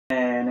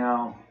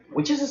And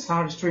we just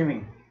started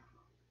streaming.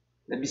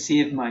 Let me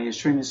see if my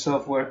streaming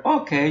software.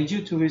 Okay,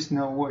 YouTube is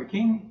not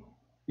working.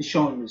 It's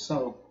showing me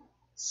so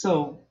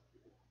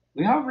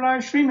we have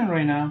live streaming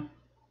right now.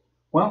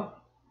 Well,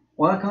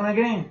 welcome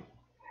again.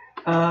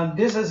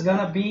 This is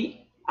gonna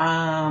be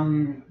a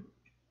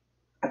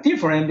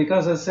different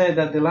because I said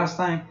that the last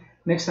time.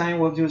 Next time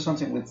we'll do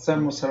something with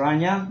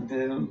Musaranya,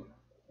 the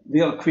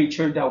little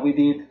creature that we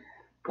did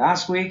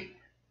last week.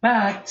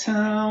 But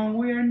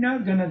we're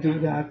not gonna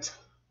do that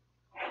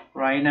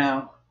right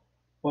now.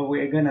 What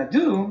we're gonna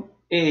do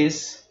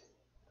is,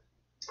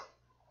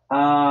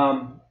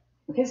 I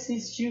guess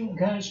if you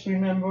guys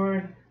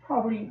remember,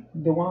 probably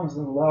the ones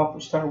that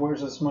love Star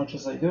Wars as much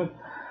as I do,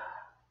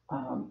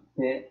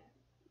 the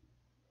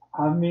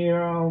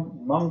Admiral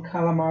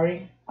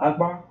Mon-Calamari,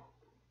 Akbar.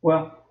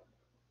 Well,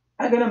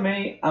 I'm gonna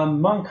make a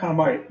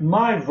Mon-Calamari,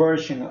 my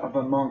version of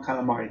a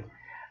Mon-Calamari.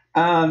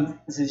 And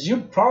since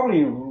you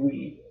probably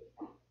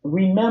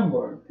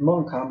remember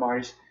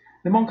Mon-Calamaris,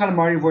 the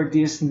Mon-Calamari were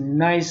these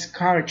nice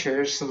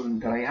characters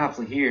that I have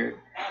here.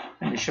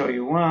 Let me show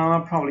you.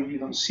 Well, probably you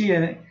don't see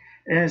it.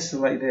 It's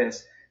like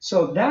this.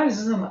 So that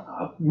is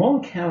a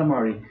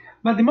Mon-Calamari.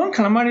 But the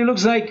Mon-Calamari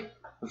looks like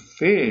a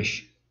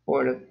fish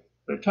or a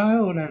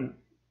reptile and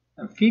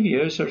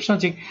amphibious or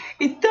something.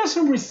 It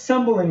doesn't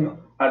resemble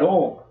at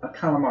all a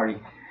calamari.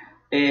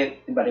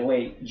 By the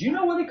way, do you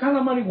know what the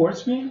calamari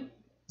words mean?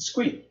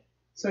 Squid.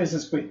 So it's a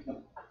squid.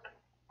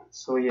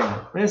 So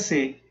yeah, let's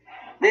see.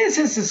 This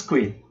is a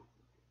squid.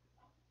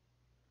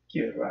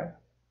 Cute, right?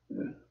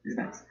 It's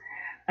nice.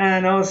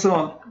 And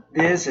also,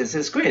 this is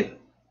a squid.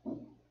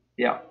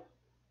 Yeah.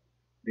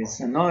 This is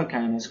another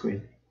kind of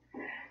squid.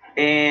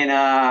 And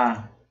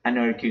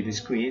another cute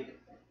squid.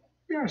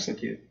 They are so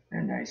cute.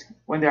 They're nice.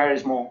 When they are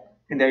small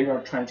and they're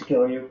not trying to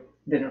kill you,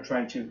 they're not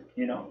trying to,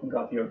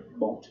 engulf your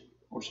boat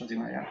or something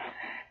like that.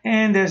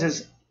 And there's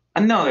this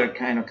another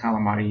kind of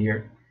calamari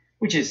here,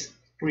 which is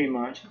pretty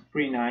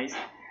nice.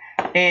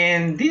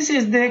 And this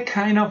is the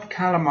kind of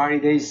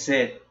calamari they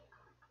said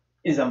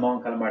is a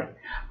Mon-Calamari.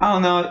 I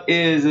don't know,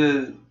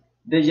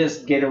 they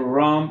just get it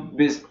wrong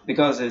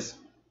because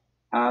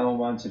I don't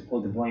want to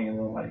put the blame on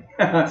nobody.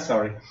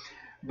 Sorry.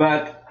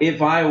 But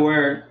if I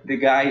were the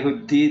guy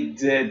who did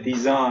the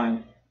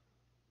design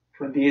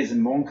for these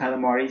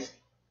Mon-Calamaris,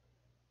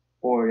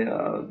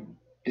 or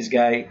this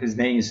guy whose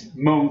name is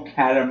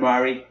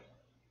Mon-Calamari,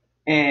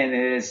 and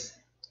is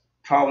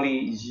probably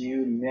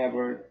you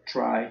never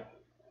try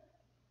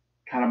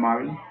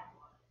calamari,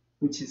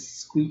 which is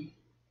squid.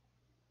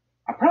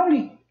 I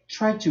probably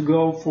try to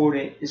go for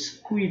the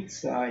squid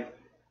side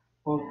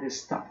of the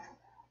stuff.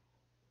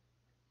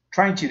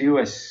 Trying to do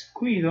a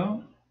squid,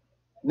 not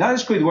a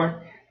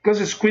Squidward,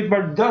 because a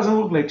Squidward doesn't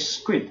look like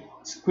squid.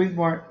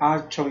 Squidward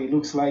actually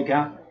looks like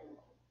an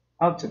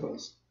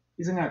octopus.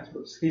 He's an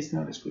octopus. He's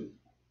not a squid,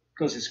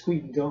 because a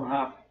squid don't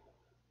have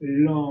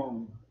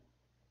long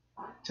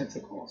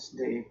tentacles.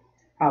 They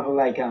have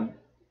like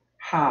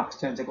half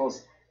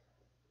tentacles.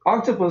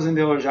 Octopus in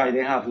the other side,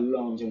 they have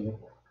long tentacles.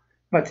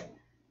 But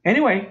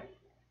anyway,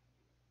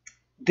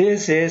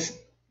 this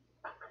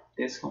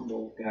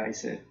humble guy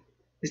said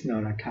it's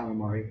not a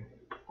calamari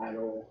at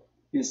all.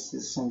 This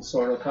is some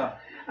sort of a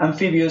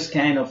amphibious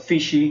kind of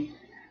fishy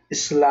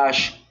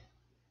slash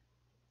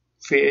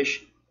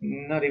fish.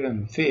 Not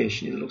even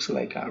fish. It looks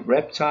like a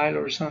reptile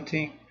or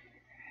something.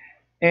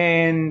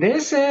 And they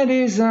said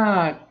is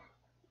a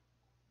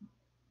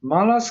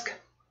mollusk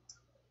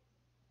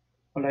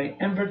or like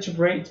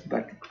invertebrate,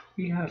 but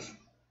we have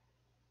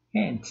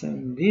hands,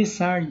 and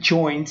these are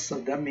joints, so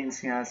that means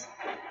he has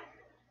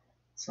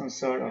some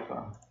sort of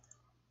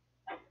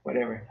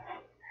whatever.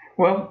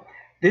 Well,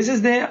 this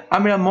is the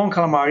Admiral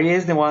Mon-Calamari,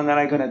 is the one that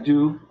I'm gonna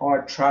do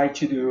or try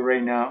to do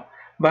right now,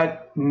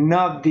 but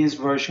not this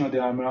version of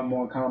the Admiral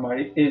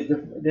Mon-Calamari. Is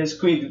the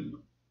squid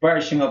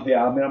version of the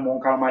Admiral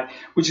Mon-Calamari,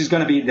 which is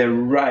gonna be the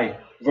right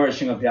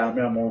version of the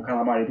Admiral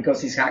Mon-Calamari,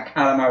 because his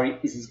calamari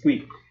is a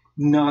squid,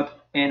 not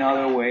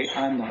another way,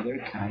 another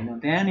kind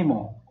of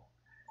animal.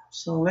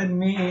 So let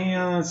me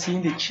see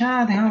in the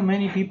chat how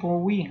many people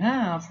we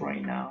have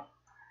right now.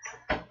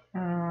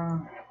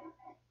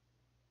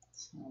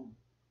 So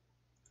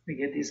we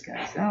get these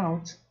guys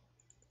out,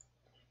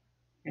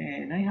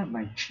 and I have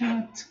my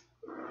chat.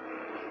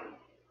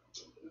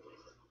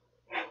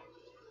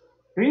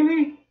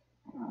 Really?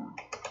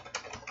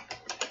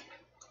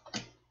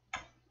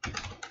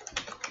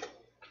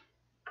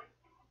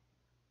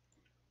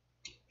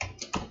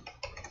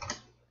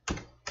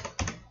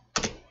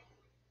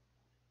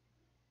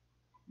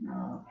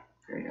 No.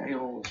 Okay, I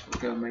always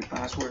forget my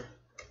password.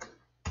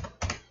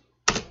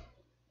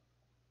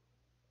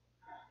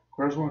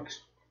 Crossworks.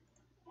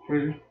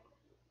 Really?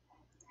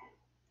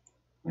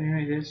 Oh, yeah,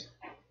 it is.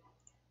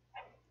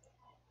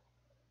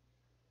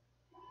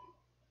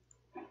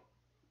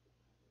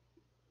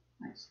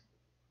 Nice.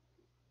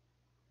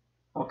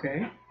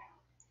 Okay.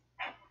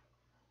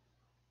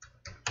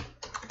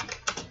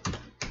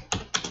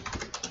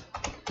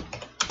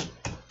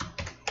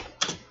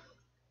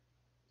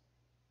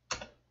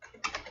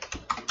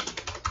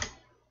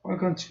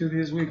 welcome to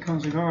this week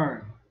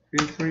Consider.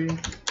 Feel free.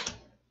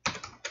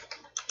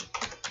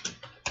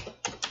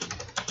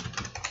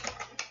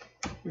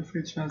 Feel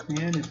free to ask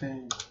me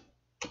anything.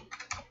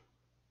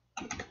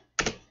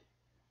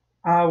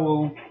 I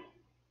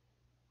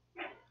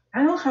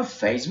don't have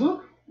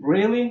Facebook?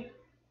 Really?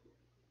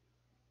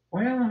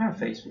 Why I don't have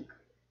Facebook?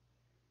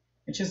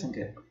 I just don't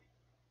get it.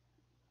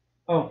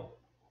 Oh.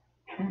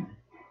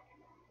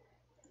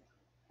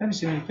 Let me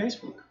see my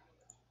Facebook.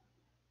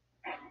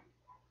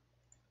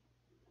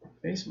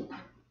 Facebook.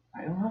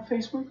 I don't have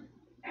Facebook.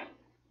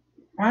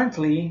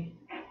 Apparently,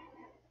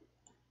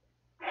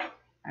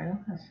 I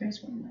don't have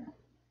Facebook now.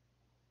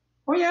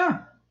 Oh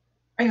yeah,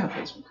 I have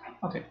Facebook.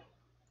 Okay.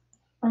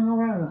 Oh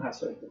no, I don't have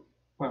Facebook.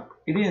 Well,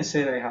 it didn't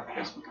say that I have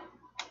Facebook.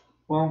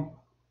 Well,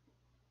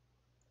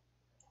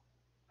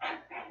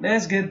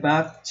 let's get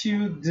back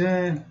to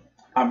the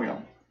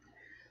Admiral.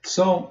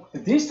 So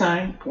this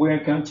time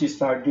we're going to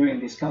start doing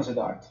this concept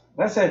art.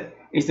 That's it.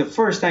 It's the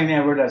first time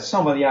ever that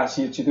somebody asked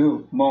you to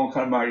do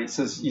Mon-Calamari.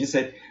 So you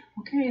said,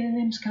 okay, the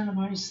name's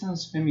Calamari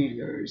sounds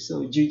familiar.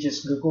 So you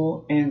just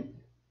Google and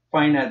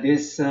find out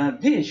this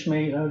dish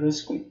made out of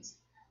squid.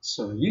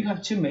 So you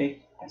have to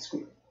make a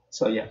squid.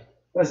 So yeah,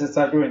 let's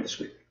start doing the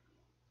squid.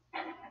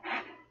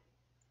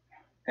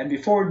 And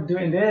before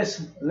doing this,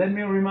 let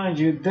me remind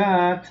you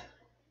that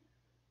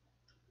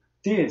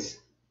this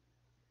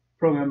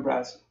program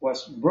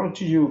was brought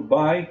to you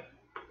by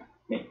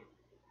me.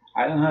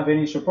 I don't have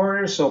any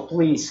supporters, so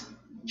please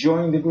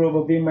join the group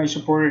of Be My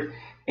Supporter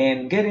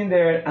and get in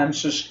there and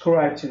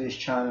subscribe to this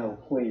channel,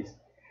 please.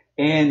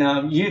 And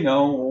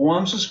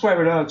one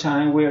subscriber at a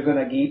time, we're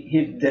gonna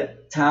hit the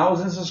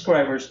 1,000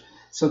 subscribers,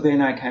 so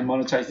then I can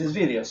monetize these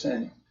videos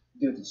and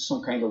do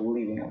some kind of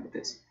living out of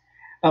this.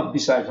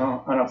 Besides,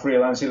 I'm a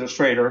freelance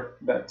illustrator,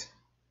 but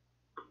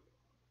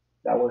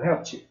that will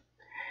help you.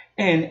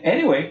 And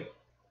anyway,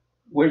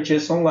 we're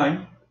just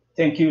online.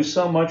 Thank you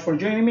so much for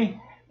joining me.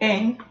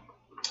 And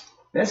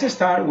let's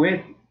start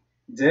with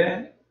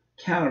the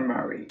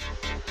calamari.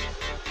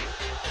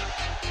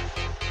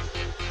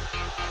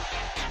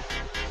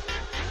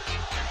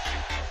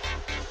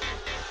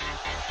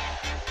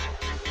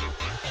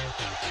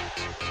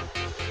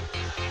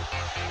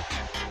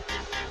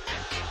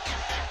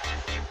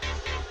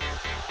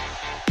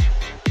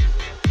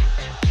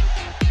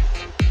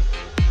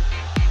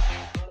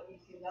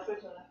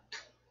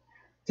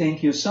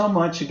 Thank you so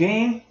much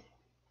again.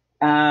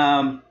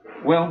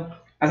 Well,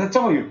 as I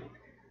told you,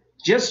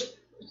 just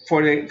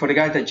for the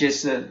guy that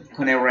just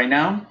connect right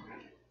now,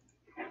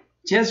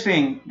 just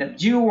think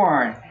that you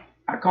are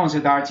a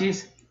concept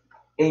artist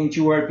and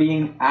you are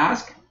being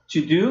asked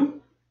to do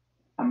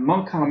a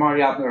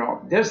Mon-Calamari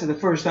Admiral. This is the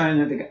first time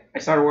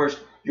that Star Wars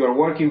you are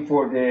working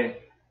for the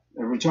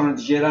Return of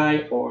the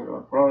Jedi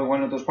or probably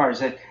one of those parts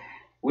that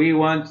we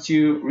want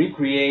to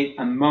recreate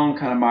a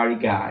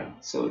Mon-Calamari guy.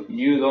 So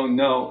you don't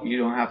know, you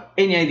don't have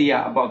any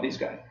idea about this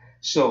guy.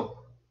 So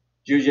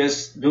you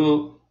just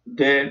do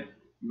the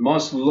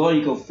most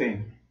logical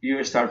thing.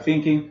 You start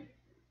thinking,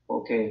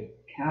 okay,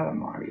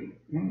 calamari,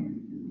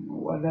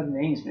 what that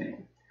means,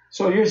 man.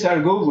 So you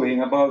start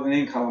Googling about the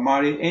name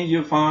calamari and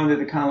you found that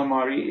the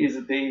calamari is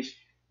a dish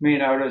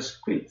made out of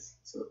squids.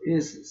 So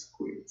it's a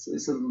squid, so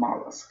it's a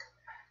mollusk.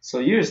 So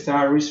you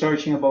start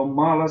researching about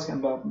mollusk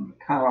and about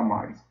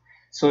calamari.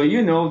 So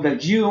you know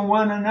that you don't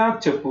want an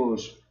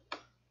octopus,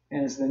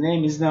 and the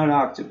name is not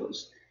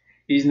octopus.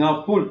 It's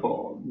not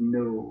pulpo,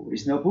 no.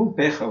 It's not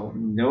pulpejo,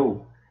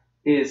 no.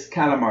 It's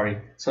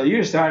calamari. So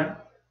you start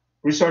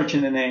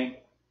researching the name,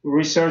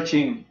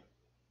 researching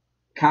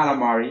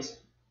calamaris,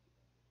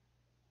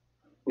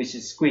 which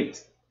is squid,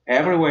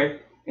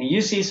 everywhere, and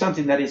you see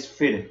something that is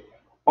fitted.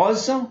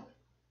 Also,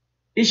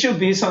 it should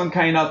be some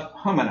kind of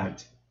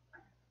humanoid,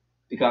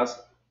 because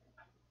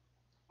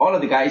all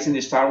of the guys in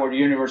the Star Wars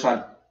universe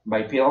are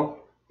bipedal.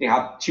 They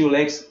have 2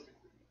 legs,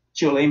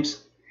 2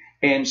 limbs,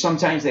 and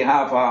sometimes they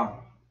have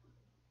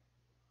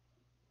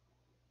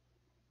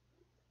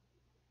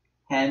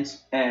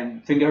hands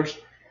and fingers.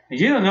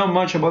 You don't know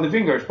much about the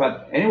fingers,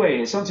 but anyway,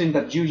 it's something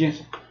that you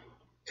just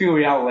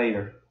figure out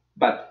later.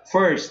 But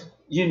first,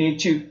 you need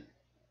to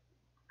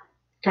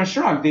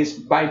construct this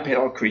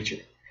bipedal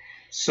creature.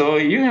 So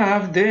you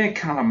have the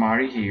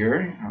calamari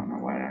here. I don't know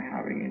what I'm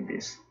having in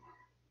this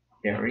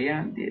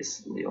area,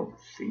 this little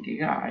thingy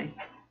guy.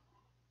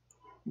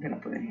 I'm gonna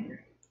put it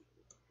here.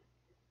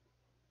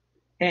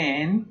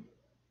 And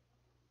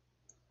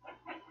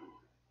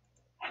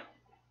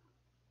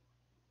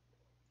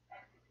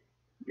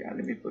yeah,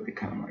 let me put the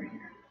calamari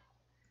here.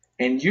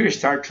 And you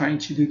start trying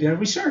to do the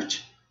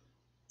research.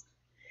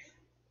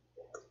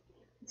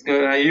 It's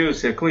gonna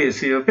use a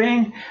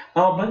Clipstudiopaint.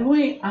 Oh, by the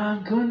way,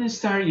 I'm gonna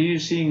start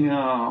using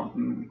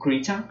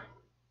Krita.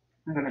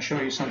 I'm gonna show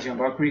you something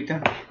about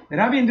Krita.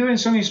 And I've been doing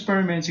some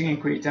experimenting in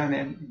Krita,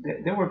 and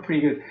they were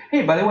pretty good.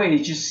 Hey, by the way,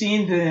 did you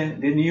see the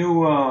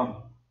new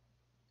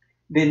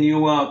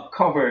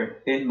cover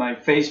in my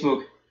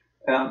Facebook,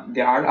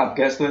 the art of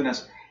Gus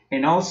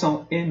and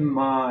also in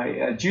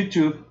my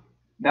YouTube?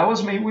 That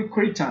was made with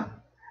Krita.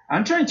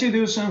 I'm trying to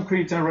do some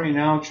Krita right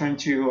now, trying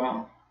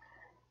to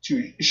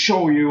to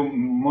show you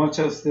much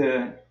of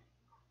the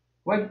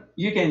what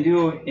you can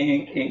do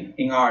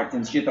in art,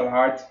 in digital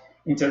art,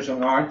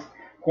 international art,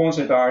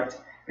 concept art,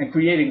 and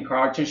creating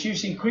characters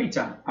using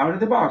Krita out of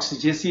the box,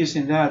 just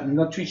using that,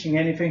 not tweaking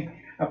anything,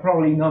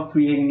 probably not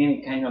creating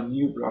any kind of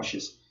new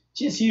brushes,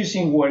 just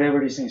using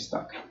whatever is in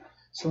stock.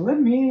 So let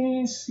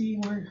me see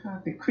where I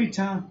have the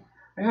Krita.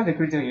 I have the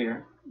Krita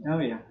here. Oh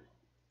yeah.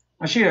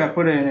 I should have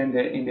put it in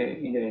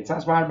the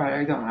taskbar, but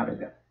I don't have it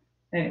there.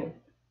 Anyway,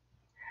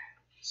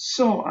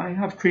 so I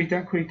have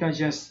Krita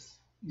just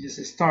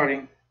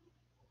starting.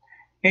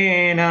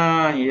 And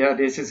yeah,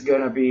 this is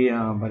gonna be,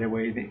 by the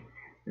way,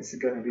 this is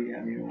gonna be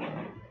a new.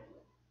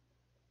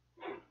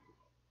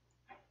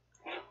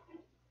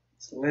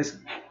 So let's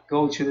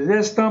go to the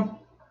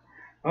desktop.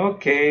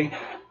 Okay,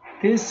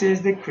 this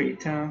is the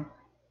Krita.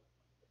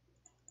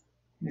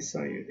 Let me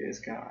show you this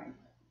guy.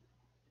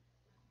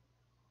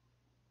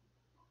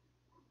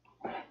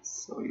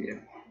 So yeah,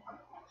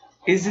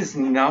 this is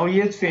now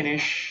yet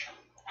finished.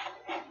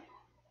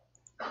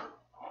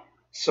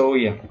 So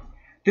yeah,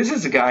 this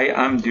is the guy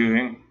I'm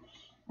doing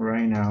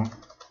right now.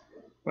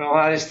 Well,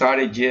 I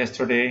started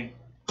yesterday.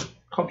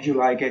 Hope you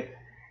like it.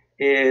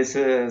 It's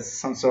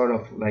some sort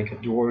of like a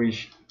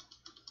dwarvish.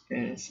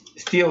 It's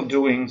still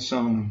doing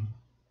some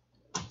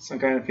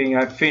kind of thing.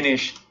 I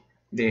finished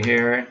the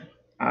hair.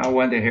 I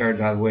want the hair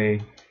that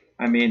way.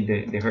 I mean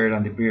the hair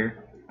on the beard.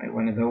 I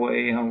want it that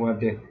way. I want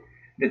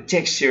the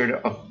texture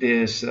of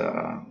this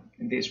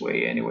this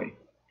way anyway.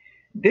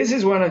 This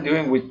is what I'm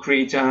doing with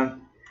Krita.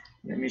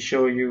 Let me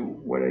show you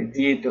what I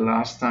did the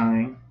last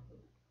time.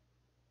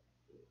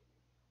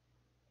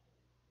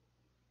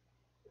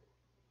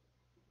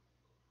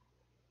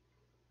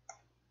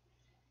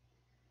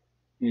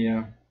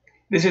 Yeah,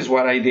 this is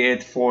what I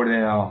did for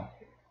the.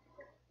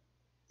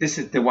 This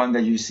is the one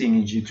that you see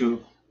in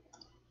YouTube.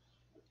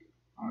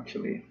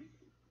 Actually,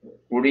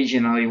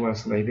 originally it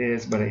was like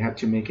this, but I had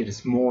to make it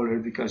smaller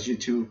because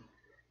YouTube.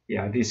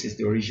 Yeah, this is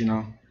the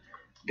original.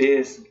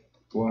 This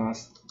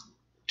was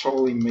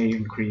totally made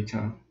in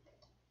Krita.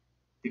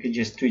 You can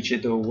just twitch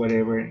it or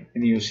whatever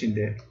and using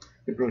the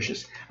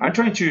brushes. I'm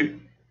trying to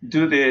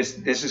do this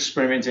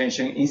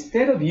experimentation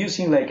instead of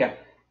using like a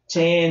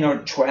 10 or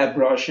 12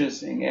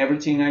 brushes and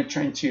everything. I'm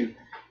trying to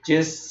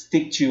just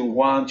stick to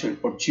one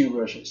or two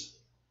brushes,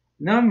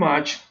 not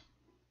much,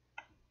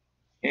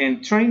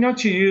 and try not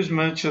to use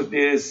much of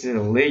these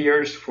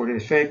layers for the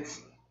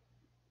effects,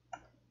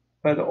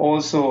 but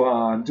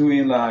also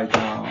doing like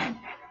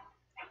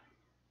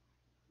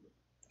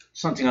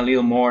something a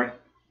little more.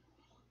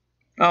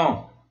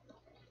 Oh,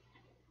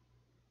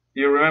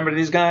 you remember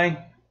this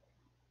guy?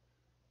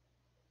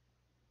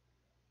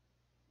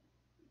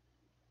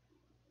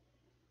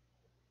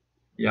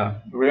 Yeah,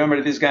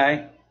 remember this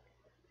guy?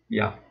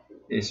 Yeah,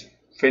 it's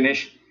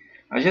finished.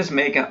 I just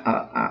make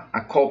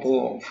a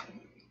couple of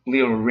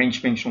little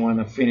arrangements when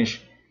I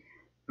finish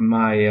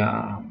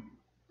my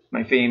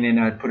my thing, and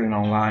I put it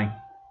online.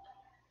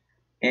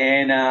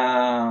 And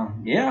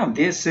yeah,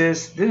 this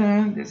is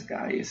this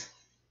guy is.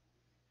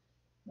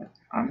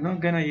 I'm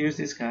not gonna use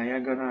this guy.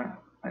 I'm gonna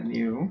a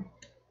new.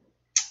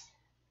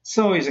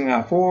 So it's an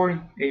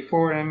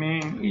A4. I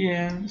mean,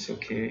 yeah, it's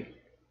okay.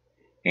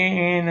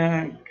 And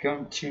I'm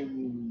going to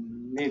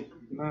need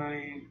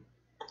my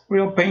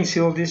real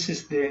pencil. This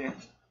is the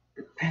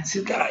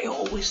pencil that I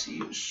always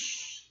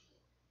use.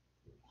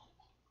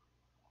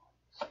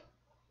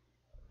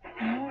 Oh,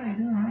 I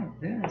don't have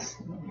this.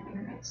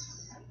 Like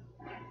this.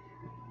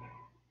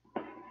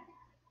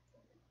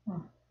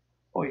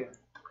 Oh yeah,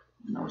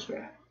 nose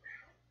better.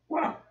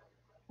 Wow,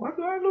 why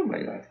do I look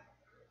like that?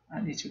 I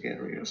need to get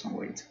rid of some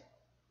weight.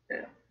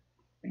 Yeah,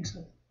 I think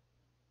so.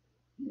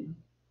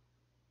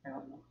 I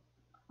don't know.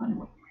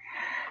 Anyway,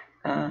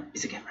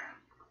 it's a camera.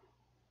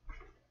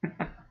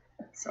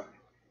 Sorry.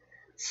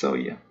 So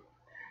yeah.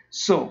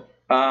 So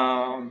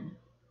I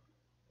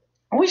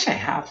wish I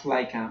have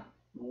like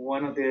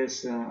one of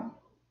this a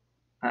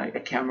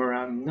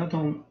camera not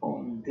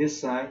on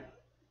this side,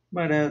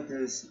 but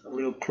this a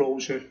little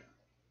closer.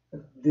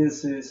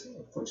 This is,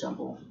 for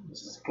example,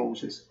 this is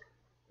closest.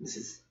 This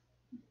is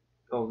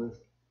all this.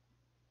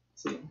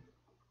 See,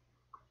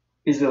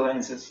 is the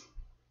lenses.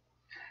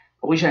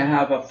 I wish I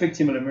have a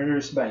 50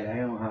 millimeters, but I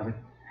don't have it.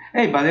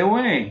 Hey, by the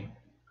way,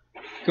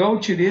 go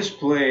to this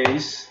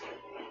place.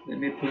 Let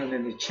me put it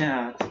in the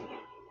chat.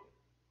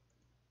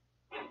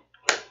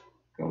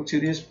 Go to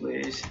this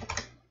place.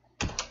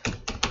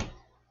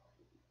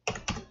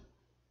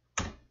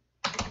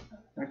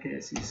 Okay,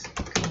 this is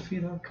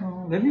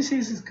coffee.com. Let me see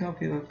if this is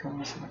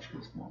coffee.com. So much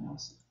for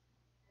smallness.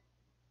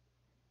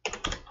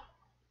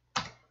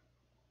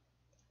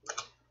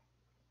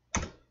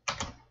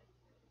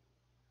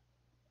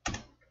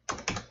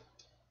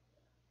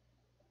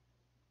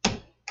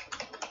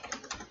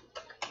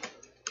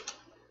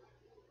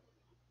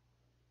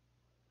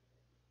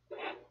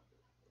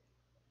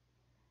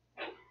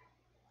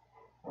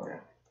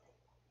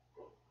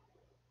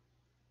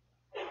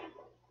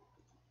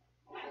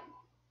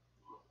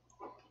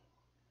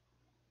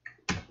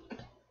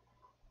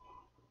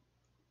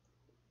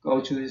 Go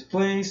to this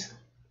place.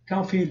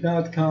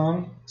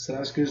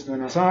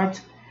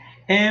 coffee.com/GusDonasArt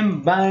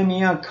and buy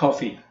me a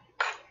coffee.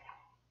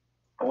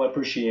 I will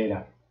appreciate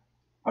it.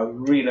 I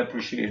really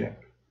appreciate it.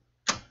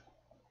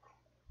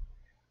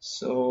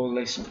 So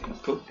let's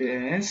put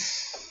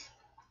this.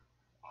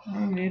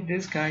 I need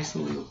this guy's a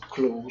little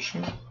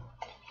closer.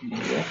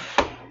 Yeah.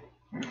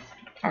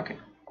 Okay.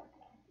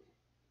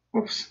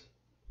 Oops.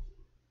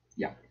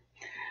 Yeah.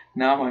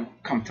 Now I'm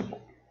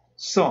comfortable.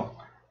 So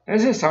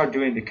let's just start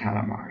doing the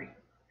calamari.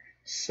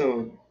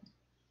 So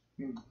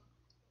this,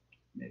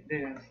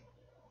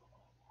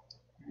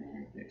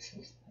 this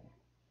is.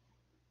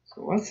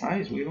 So what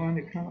size we want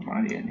the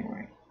calamari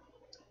anyway?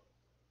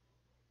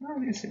 Oh,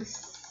 this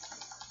is.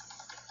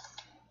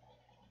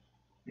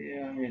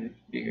 Yeah, I made it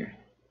bigger.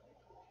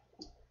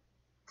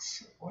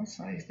 So what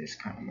size is this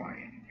calamari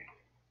anyway?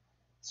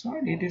 So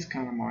I need this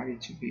calamari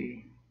to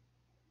be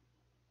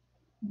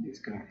these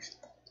guys.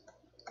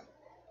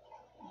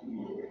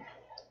 Yeah.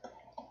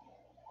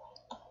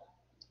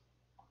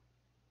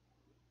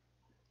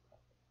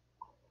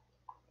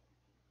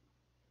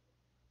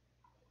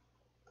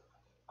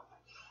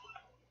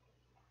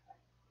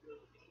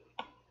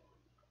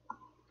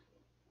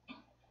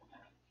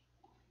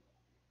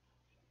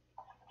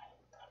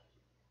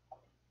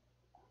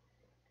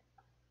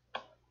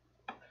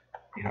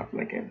 They have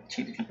like a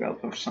utility belt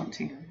or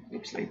something.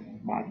 Looks like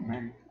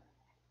Batman.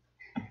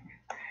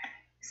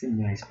 It's a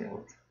nice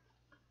belt.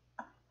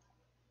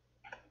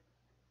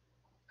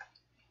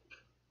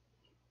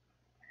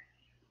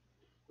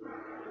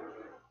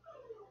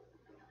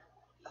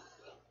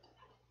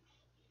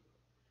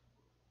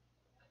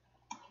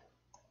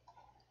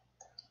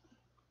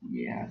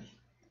 Yeah.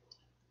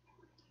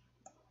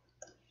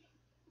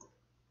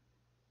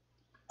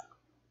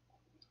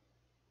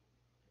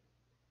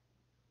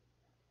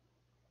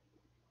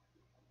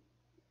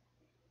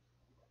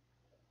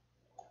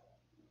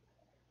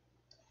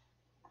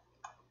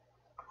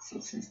 So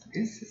since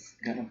this is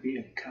gonna be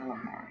a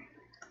calamari,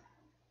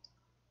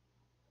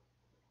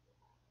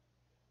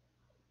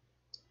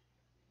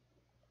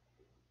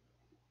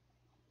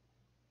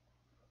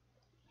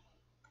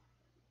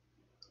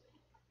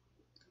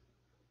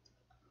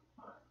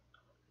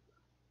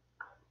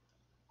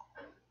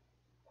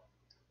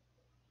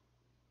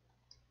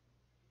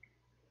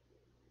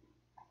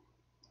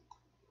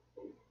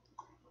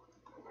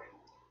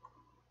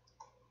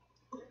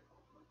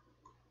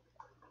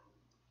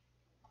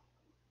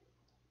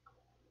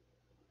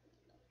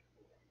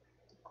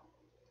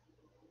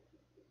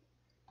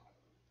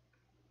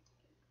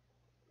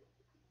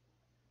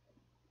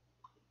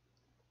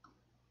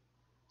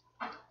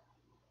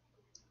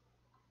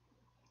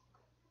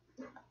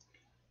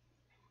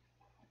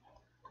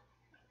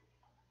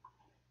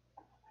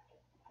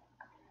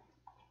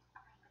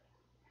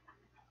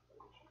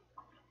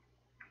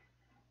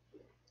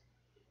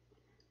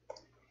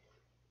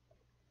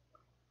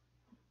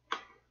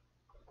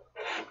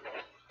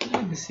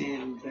 let me see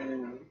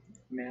the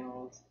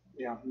males,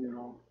 the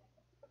Admiral.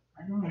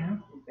 I don't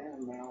have the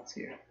bad males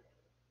here.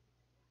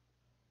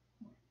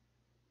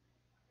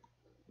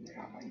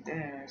 Yeah, like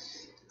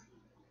this.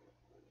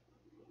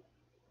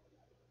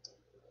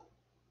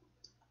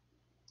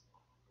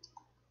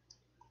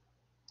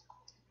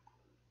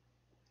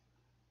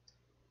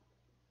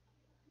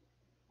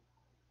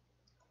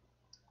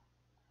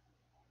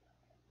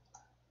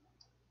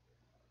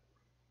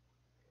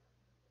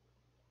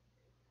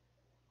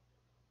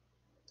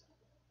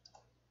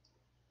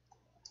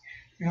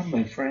 I have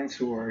my friends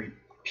who are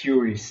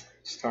purists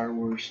Star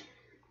Wars.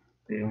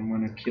 They don't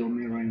want to kill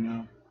me right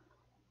now.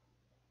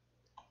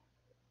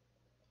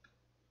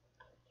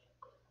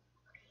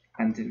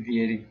 And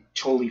deviating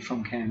totally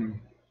from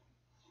canon.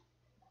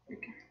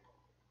 Like,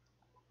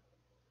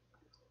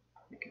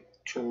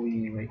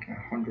 totally like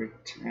 100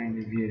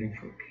 times deviating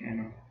from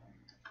canon.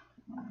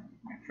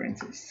 My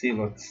friends are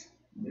zealots.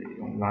 They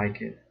don't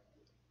like it.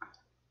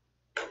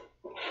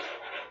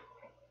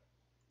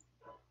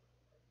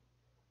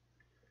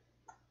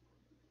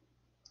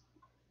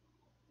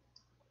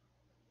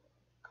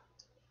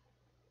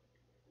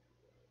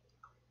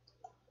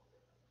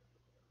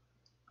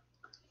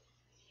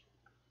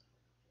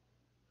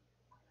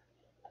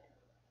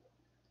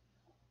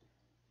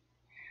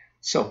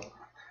 So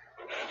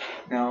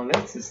now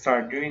let's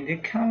start doing the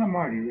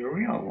calamari, the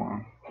real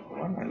one. The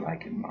one I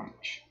like it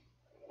much.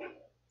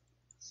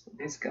 So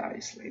this guy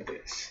is like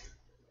this.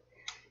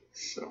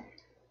 So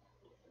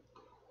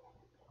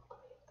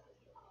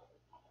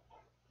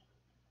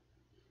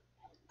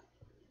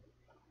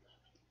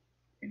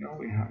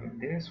we have it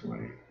this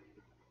way.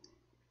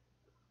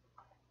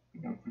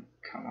 The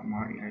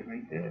calamari I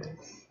like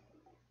this.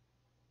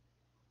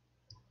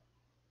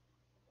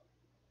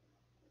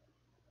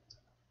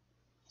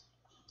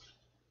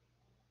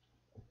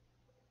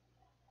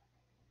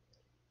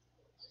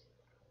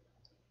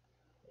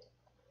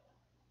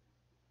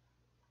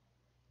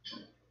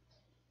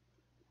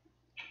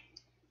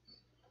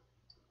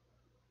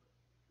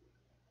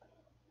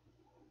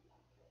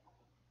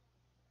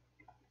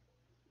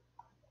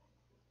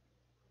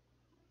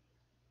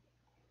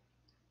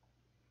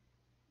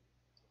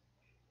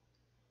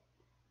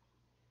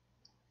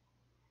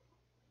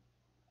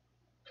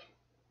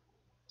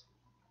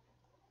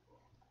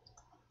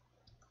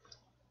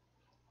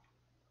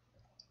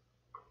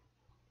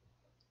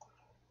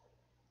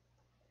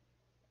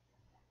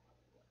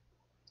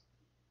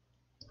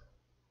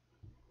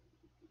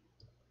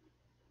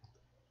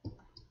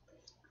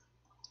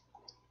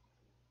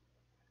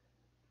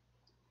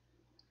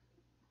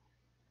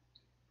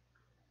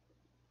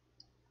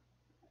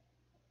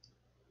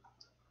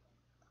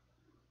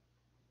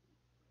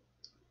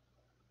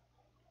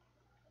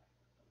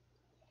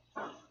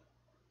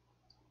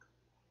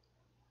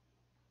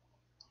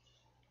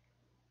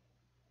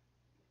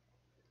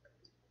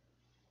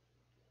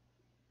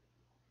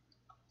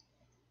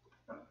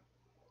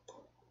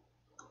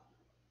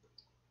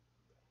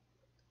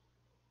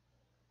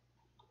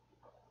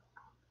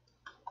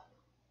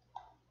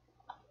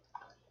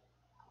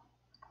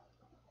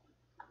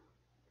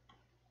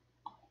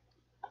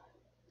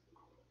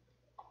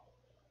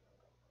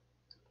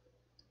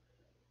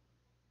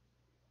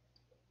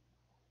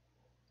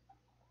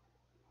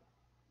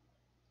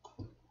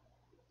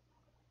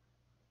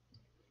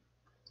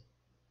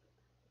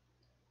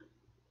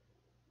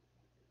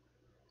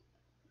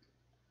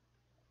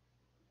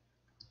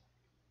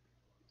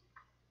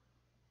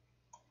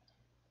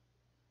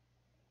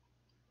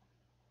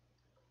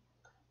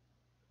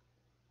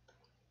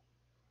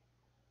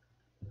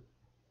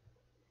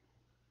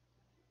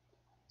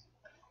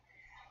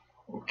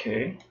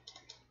 Okay,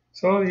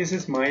 so this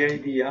is my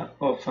idea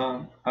of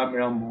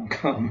Admiral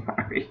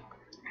Mon-Calamari.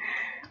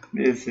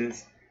 This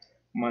is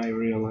my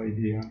real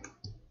idea.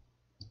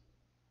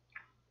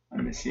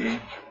 Let me see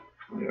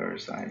the other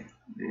side.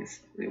 This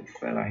little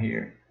fella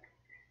here.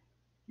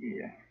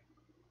 Yeah.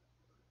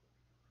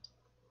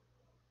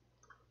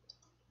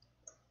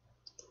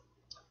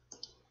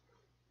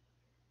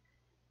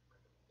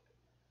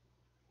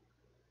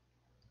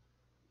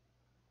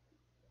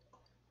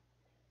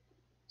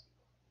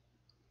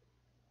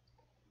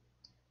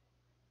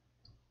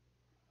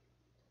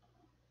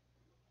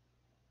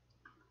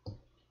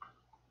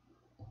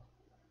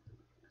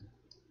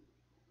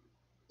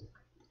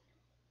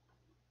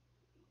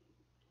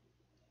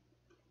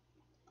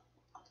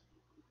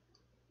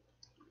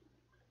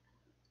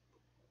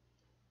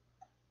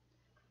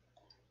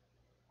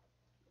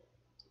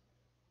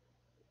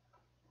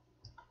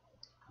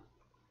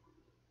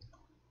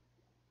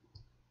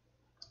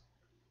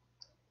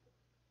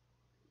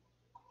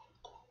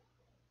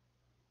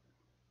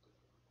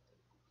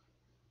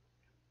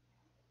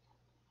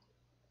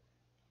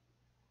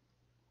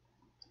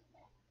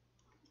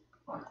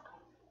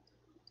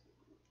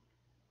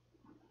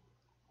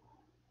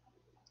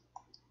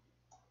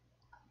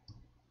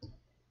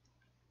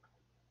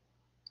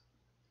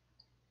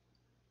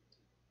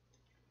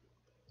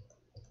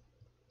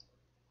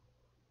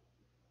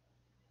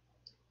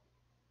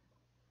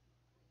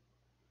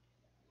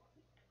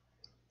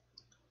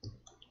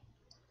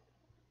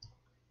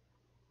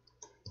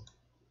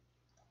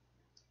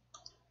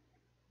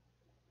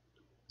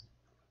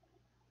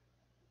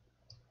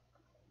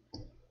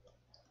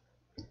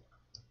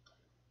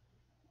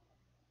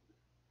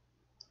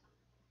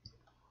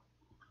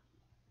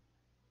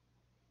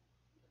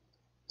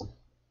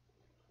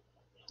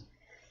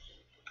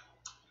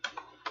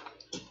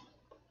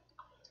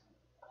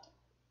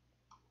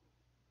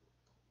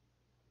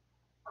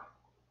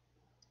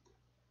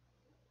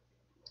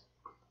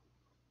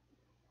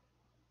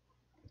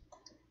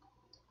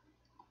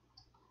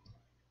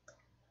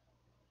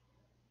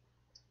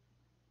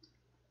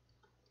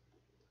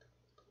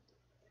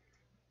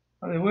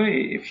 By the way,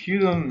 if you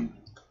don't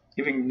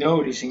even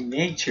notice in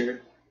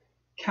nature,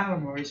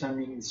 calamaris, I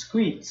mean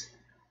squids,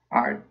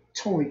 are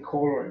totally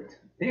colored.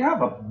 They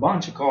have a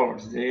bunch of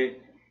colors.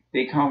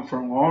 They come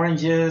from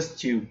oranges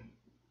to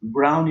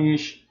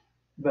brownish,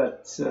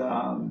 but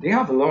they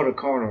have a lot of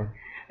color,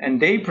 and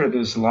they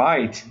produce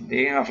light.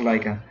 They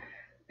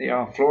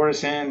are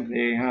fluorescent.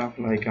 They have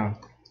like a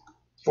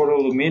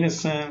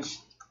photoluminescence.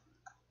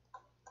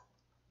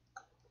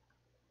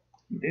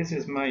 This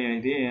is my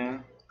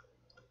idea.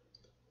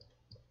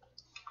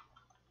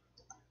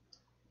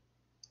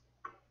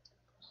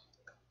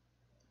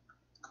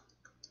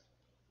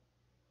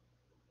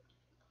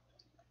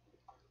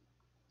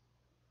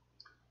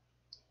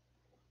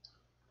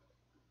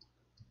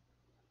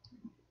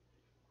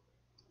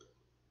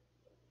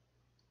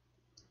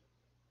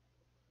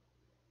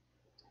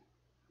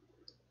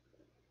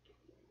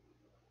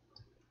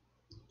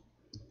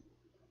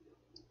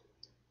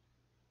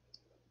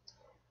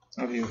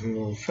 A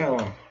beautiful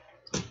fella.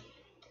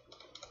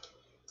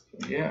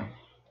 Yeah,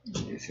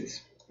 this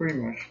is pretty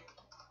much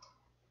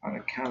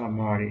a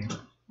calamari,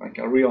 like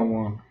a real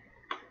one.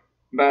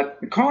 But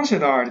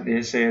concept art,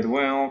 they said,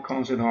 well,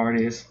 concept art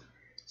is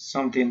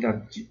something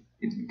that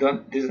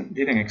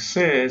didn't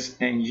exist,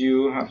 and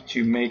you have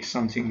to make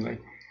something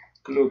like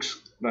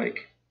looks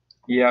like,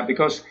 yeah,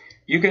 because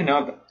you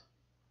cannot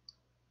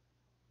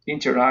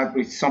interact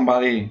with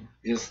somebody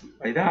just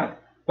like that.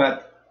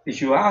 But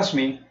if you ask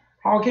me,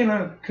 how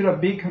could a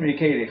bee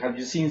communicate? Have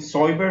you seen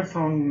Soyber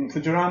from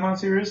Futurama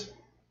series?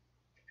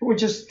 He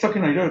was just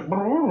talking like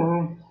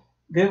that.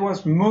 They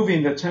was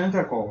moving the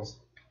tentacles.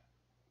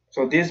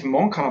 So this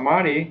Mon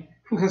Calamari,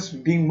 who has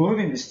been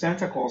moving these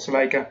tentacles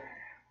like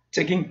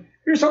taking,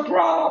 here's a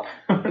drop,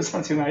 or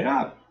something like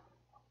that.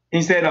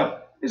 Instead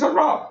of, it's a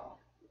drop.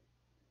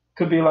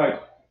 Could be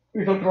like,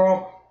 it's a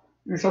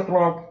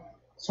drop,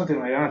 something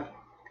like that.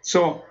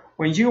 So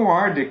when you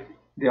are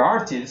the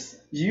artist,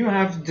 you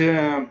have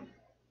the,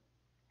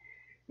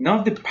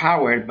 not the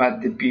power,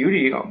 but the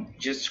beauty of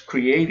just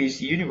create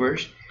this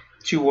universe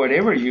to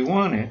whatever you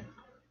want it.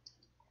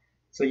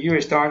 So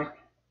you start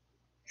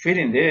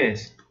fitting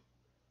this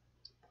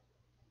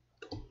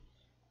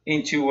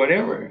into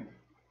whatever.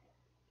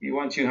 You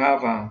want to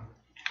have a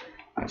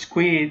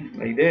squid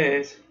like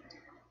this,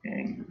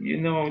 and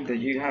you know that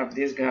you have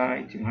this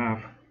guy to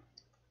have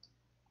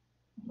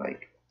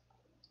like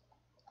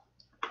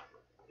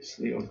this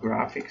little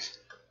graphics.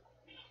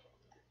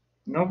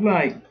 Not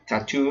like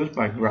tattoos,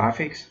 but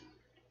graphics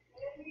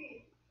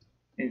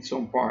in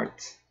some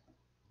parts.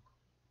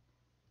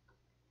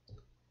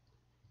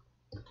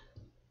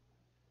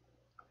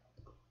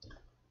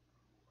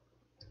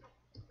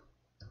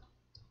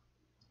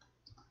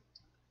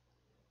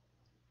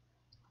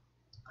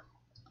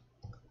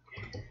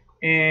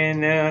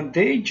 And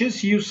they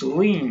just use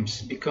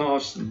limbs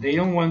because they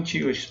don't want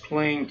to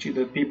explain to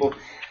the people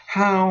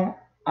how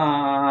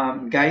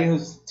guy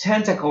whose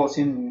tentacles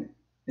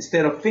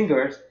instead of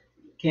fingers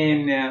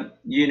can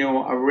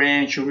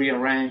arrange,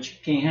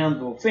 rearrange, can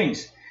handle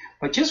things.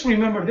 But just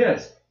remember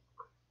this: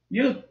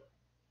 you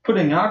put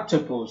an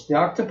octopus, the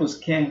octopus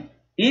can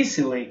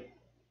easily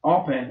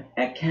open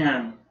a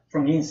can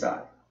from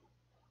inside.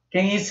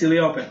 Can easily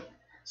open.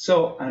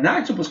 So an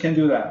octopus can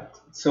do that.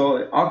 So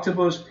the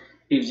octopus,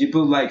 if you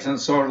put like some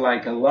sort of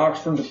like a lock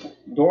from the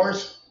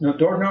doors,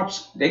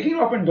 doorknobs, they can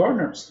open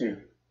doorknobs too.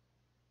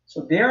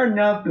 So they are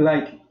not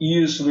like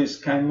useless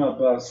kind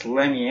of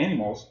slimy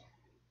animals.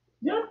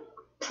 They're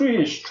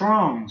pretty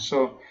strong.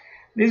 So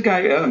this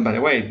guy, by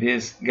the way,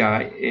 this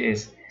guy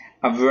is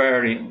a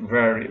very,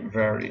 very,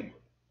 very,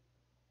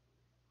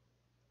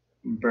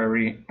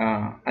 very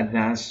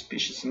advanced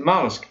species of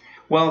mollusk.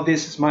 Well,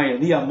 this is my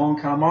idea,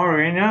 Mon-Calamari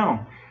right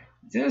now.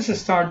 Just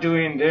start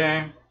doing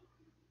the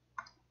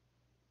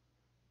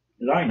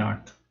line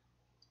art.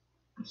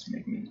 Let's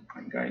make me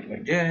a guy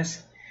like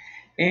this.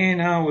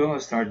 And I will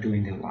start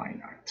doing the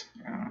line art.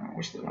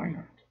 Where's the line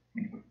art?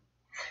 Anyway.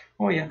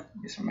 Oh yeah,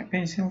 these are my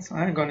pencils.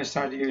 I'm gonna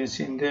start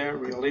using the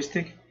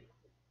realistic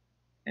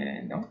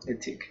and no, the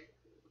thick.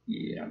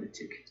 Yeah, the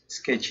thick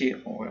sketchy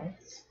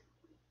oils.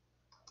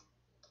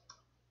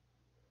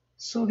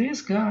 So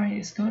this guy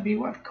is gonna be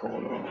what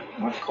color?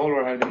 What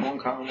color are the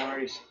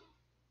Mon-Calamaris?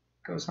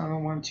 Because I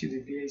don't want to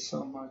deviate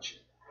so much.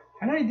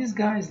 I like these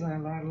guys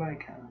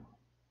like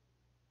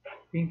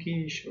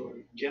pinkish or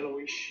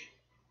yellowish.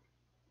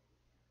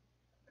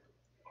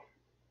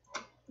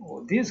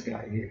 Oh, this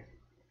guy here.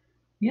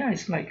 Yeah,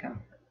 it's like a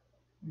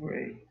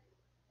gray.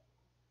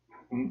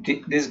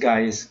 This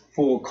guy is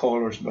full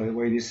colors, by the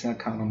way. This is a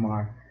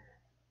calamari.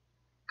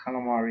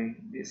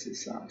 This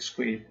is a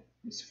squid.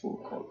 It's full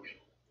colors.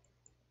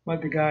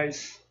 But the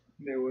guys,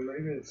 they were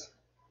like this.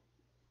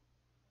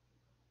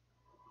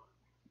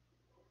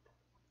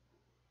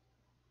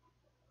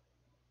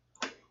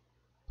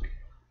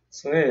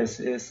 So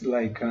it's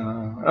like.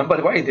 By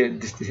the way,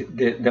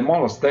 the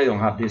mollusks, they don't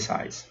have this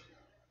size.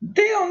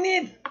 They don't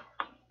need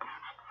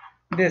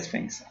these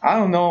things. I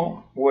don't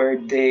know where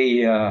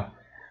they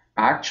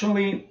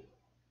actually.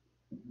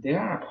 They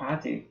are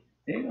aquatic.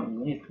 They don't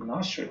need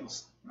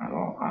nostrils at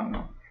all. I don't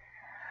know.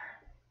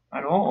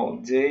 At all.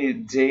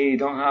 They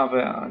don't have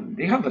a.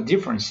 They have a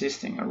different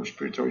system, a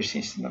respiratory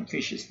system than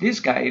fishes.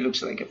 This guy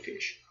looks like a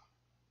fish.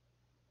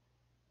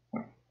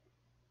 Well,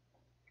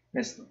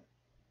 let's look.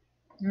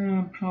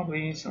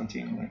 Probably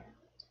something like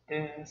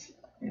this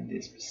in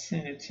this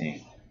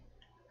vicinity.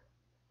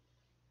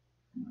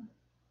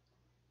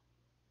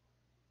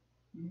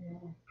 Yeah,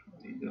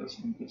 probably those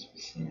in this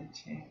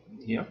vicinity.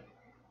 Yep.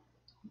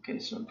 Okay,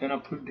 so I'm gonna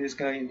put this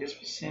guy in this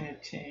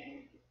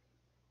vicinity.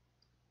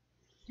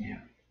 Yeah.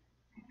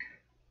 Okay.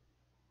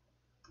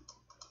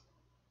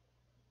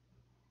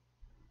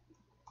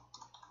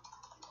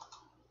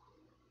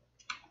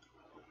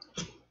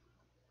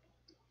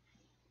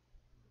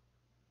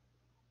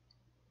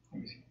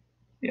 Let me see.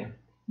 Yeah,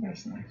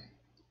 that's nice.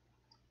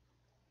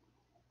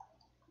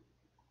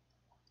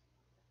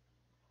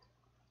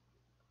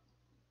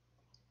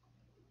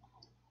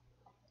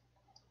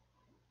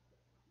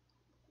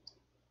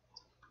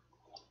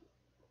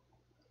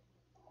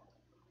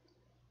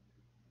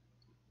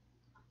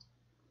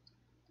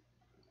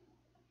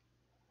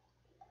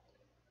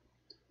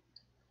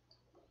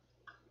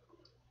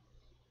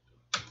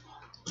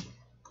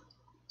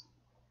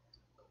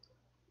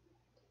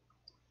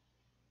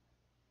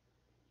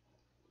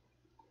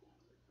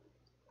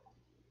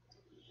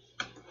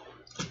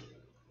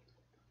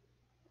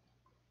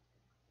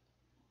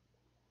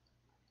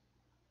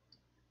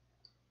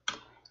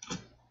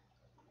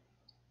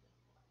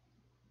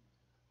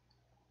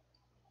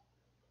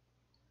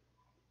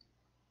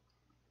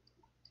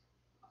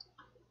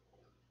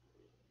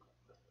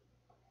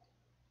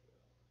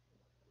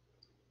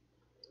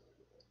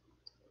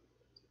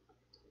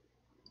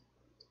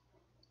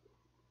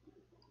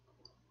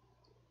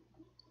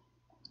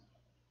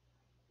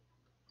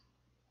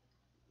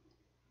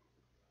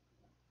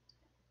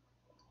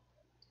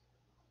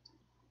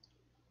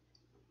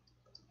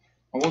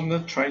 I will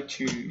not try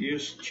to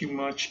use too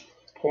much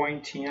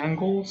pointy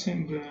angles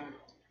in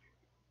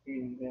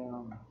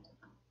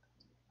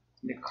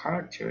the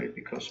character,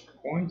 because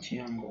pointy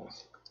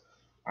angles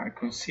are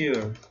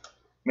considered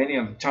many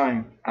of the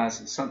time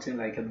as something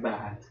like a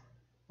bad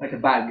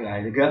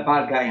guy. The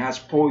bad guy has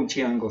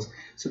pointy angles.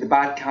 So the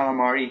bad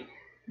calamari,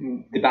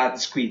 the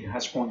bad squid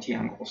has pointy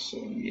angles. So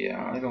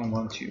yeah, I don't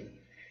want to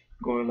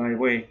go that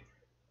way.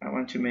 I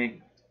want to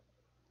make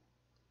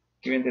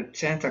even the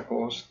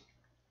tentacles.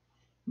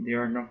 They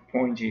are not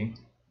pointy.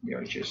 They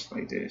are just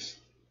like this.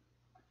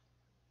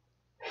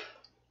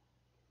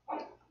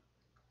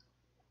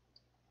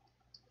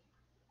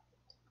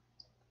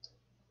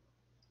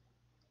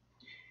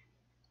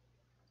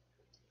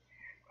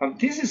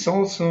 This is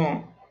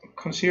also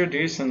considered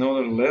this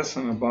another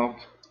lesson about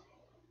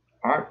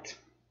art.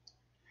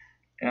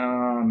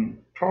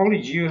 Probably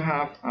you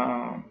have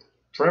a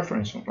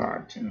preference of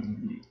art,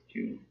 and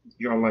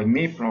you're like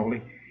me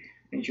probably,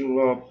 and you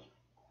love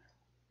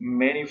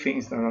many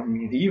things that are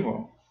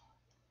medieval.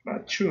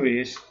 But true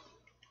is,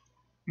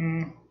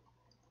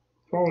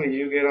 probably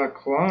you get a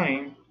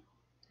client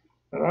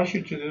that asks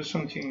you to do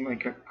something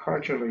like a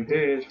cartoon like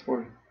this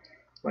for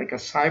like a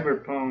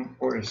cyberpunk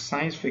or a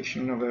science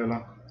fiction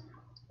novella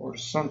or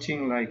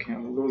something like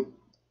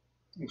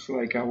looks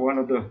like one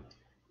of the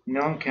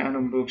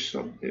non-canon books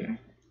of the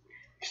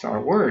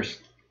Star Wars.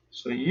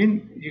 So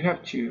you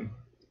have to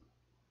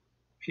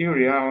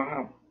figure out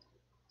how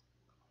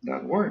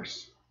that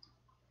works.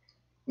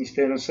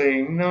 Instead of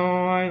saying,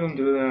 no, I don't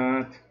do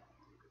that,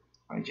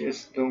 I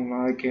just don't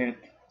like it,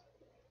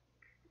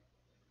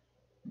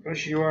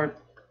 because you are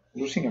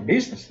losing a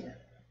business there.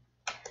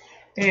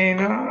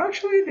 And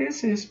actually,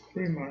 this is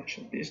pretty much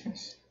a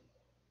business.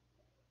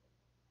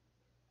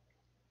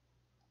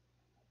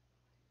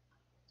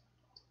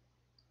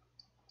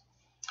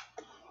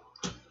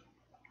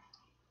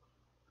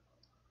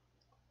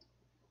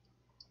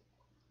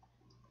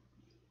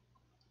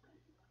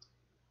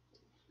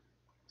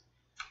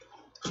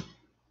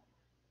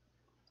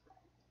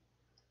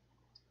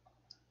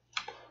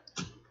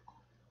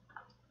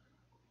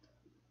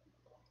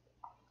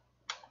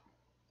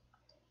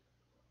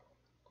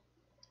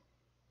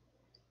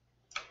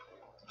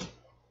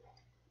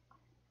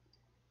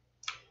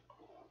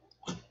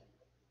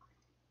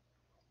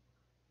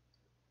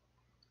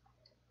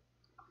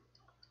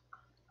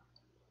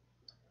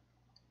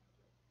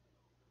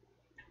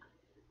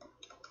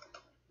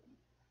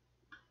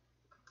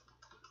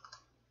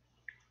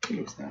 It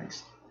looks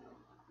nice.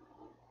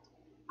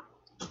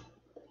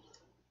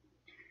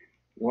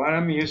 Why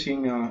I'm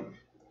using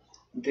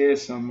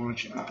this so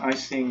much, I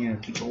seen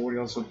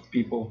tutorials of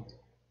people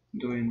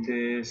doing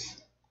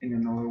this in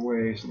another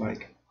ways,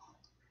 like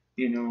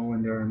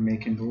when they're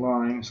making the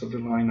lines of the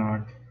line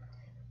art,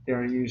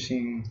 they're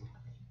doing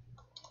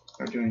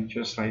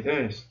just like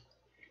this.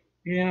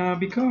 Yeah,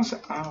 because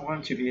I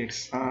want to be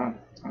exact,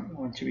 I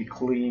want to be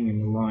clean in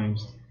the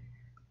lines,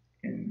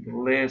 and the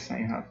less I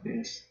have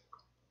this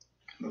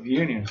kind of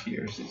unions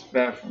here, it's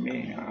better for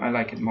me. I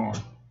like it more.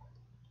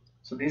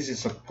 So this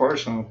is a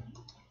personal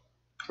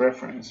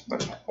preference,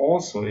 but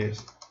also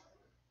is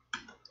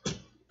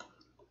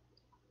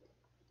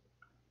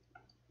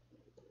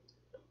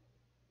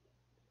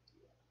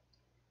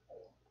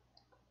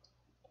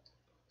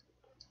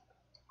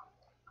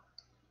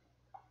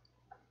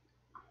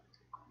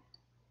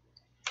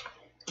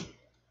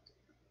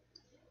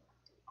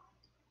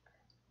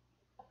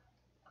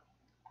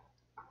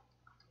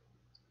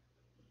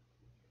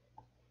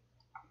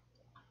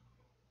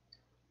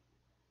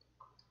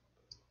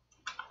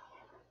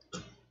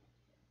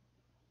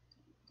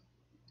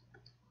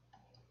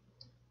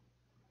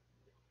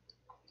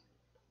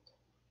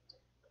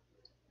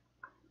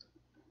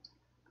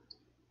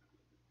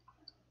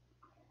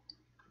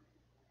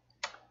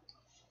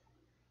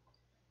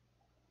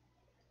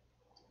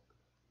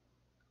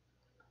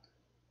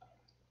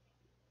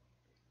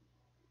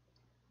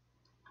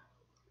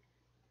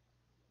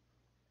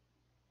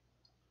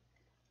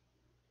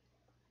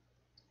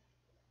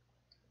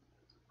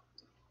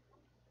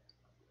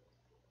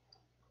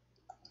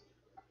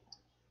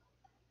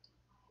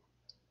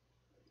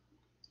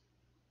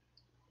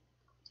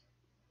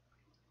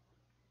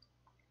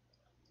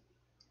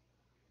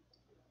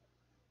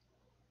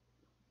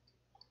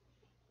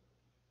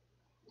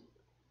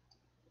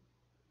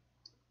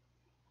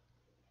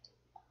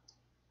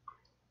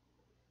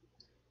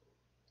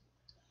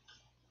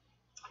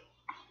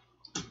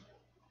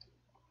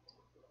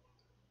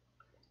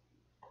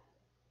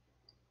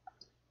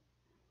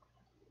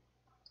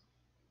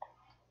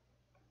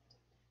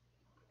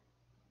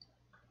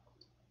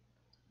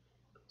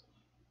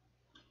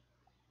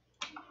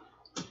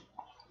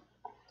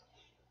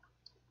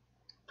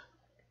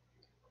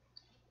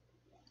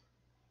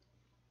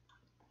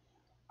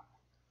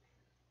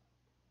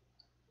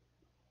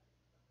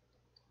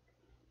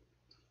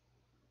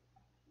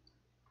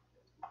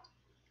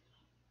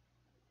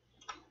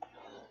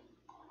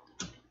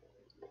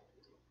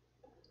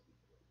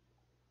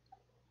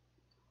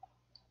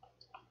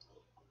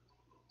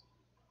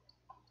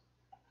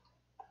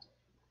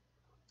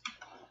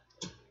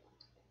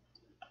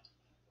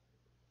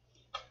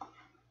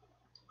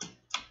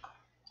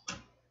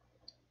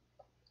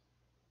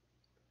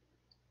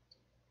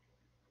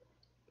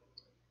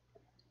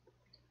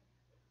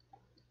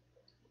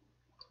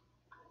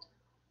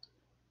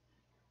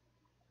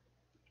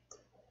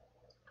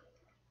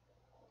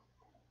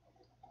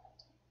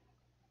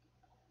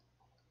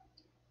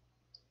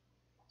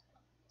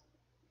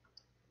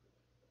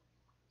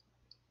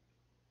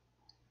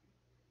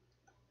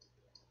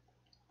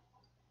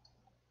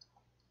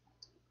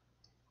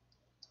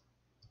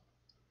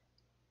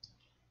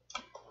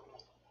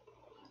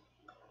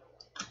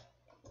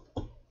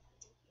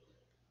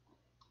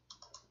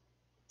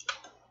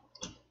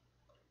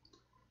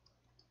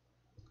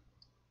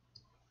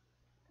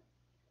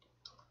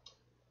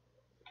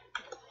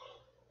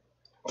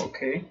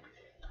okay.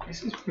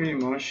 This is pretty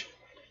much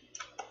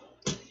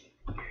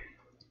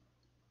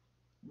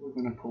we're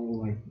gonna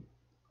call like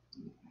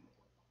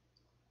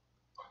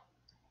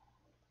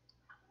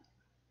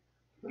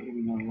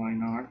preliminary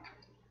line art.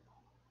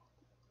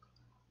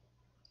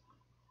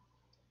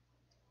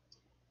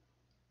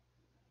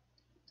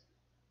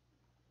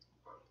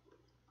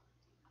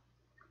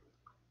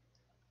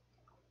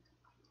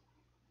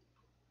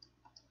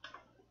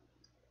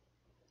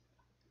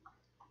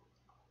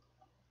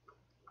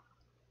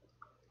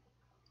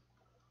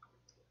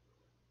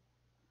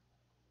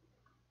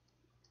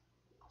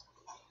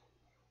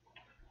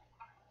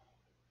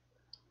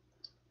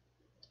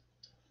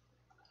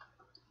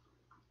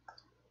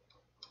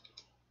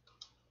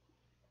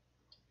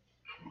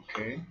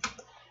 Okay,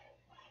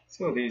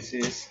 so this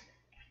is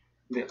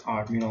the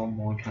Admiral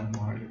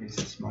Mon-Calamari. This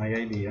is my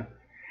idea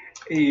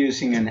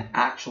using an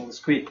actual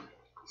squid.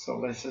 So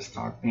let's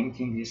start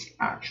painting this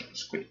actual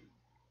squid.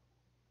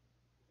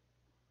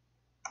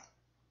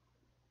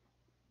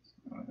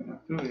 What I'm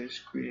gonna do is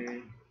create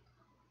a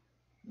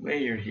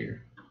layer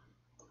here,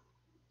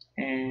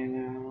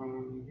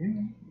 and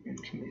yeah,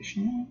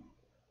 conditional.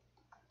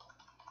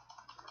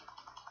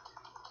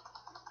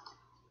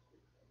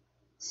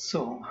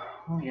 So,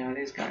 oh yeah,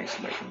 this guy is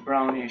like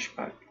brownish,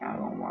 but I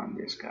don't want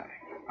this guy.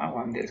 I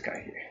want this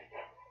guy here.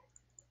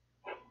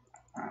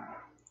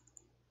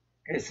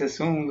 Ese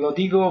es un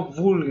Lodigo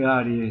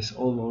vulgaris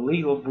o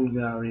Loligo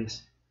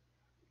vulgaris.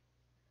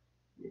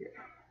 Yeah,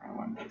 I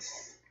want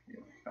this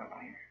fella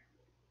here.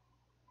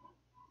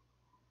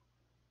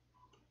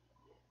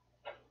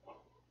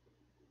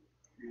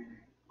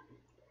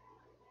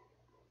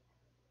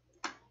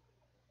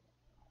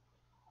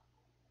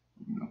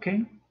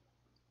 Okay.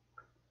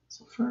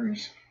 So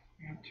first,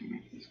 we have to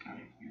make this guy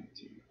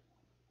into.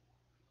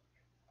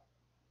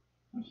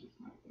 Let's just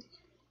like this.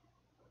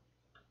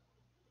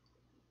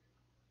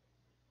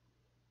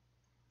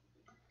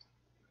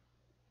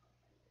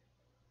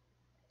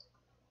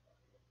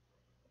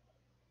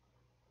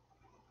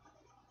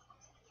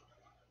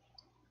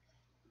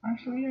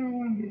 Actually, I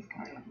want this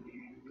guy up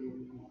here.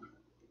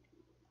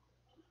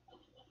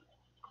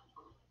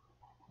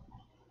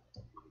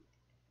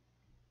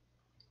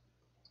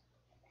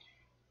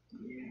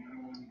 Yeah, I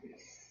want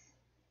this.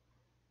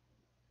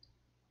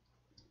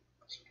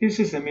 So this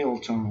is the middle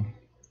tone.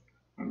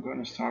 I'm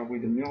going to start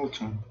with the middle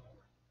tone.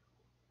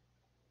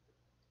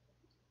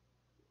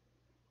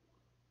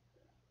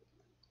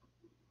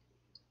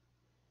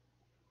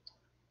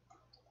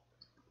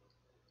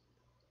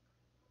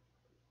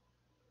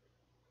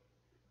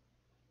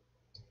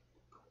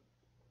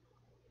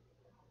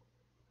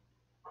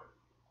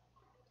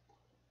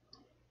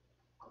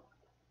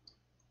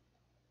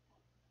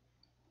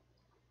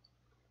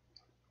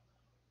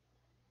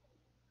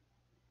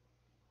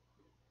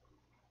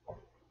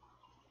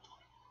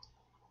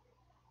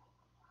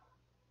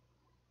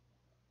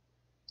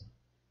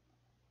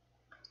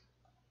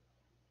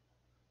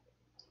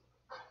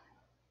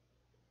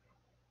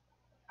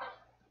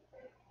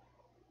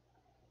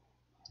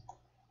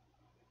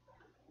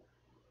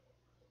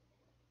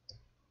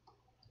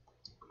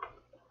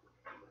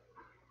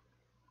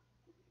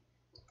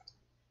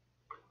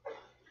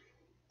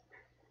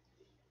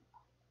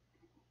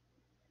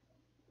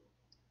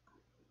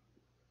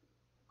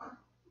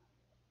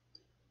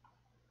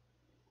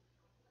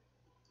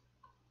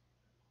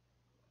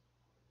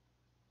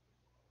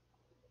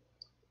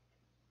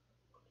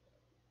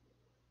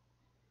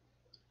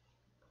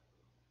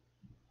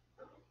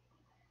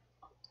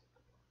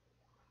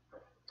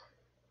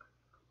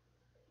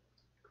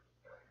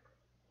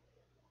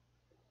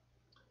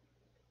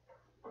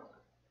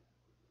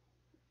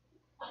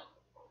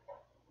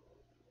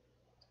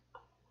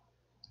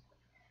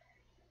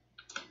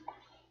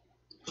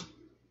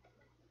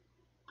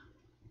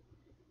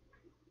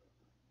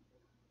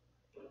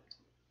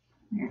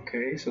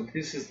 Okay, so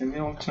this is the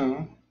middle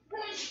tone.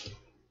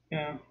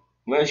 Yeah,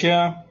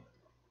 Leisure.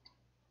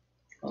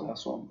 Oh,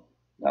 that's one.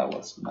 That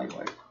was my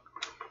wife.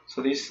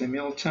 So this is the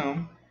middle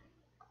tone,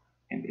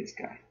 and this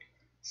guy.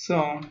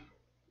 So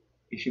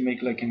if you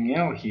make like an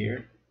L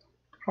here,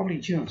 probably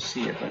you don't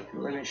see it, but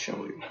let me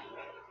show you.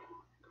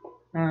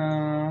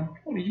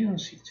 Probably you don't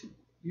see it.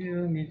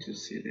 You need to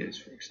see this,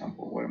 for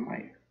example, where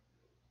my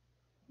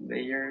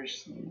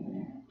layers,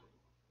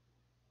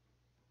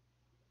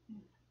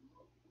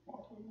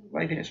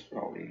 like this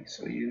probably,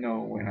 so you know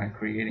when I'm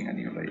creating a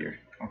new layer.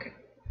 Okay,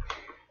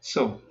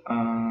 so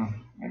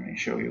let me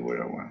show you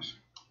where I was.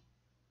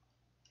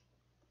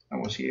 I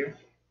was here.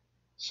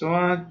 So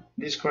I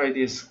describe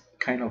this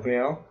kind of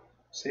L.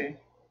 See?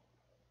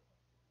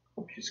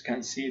 Hope you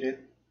can see it.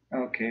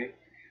 Okay.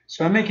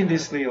 So I'm making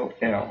this little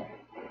L.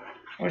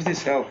 What's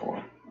this L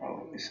for?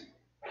 Oh, this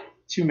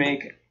to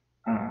make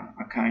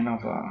a kind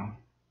of a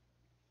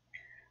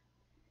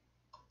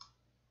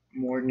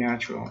more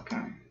natural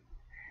kind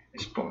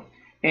of spot.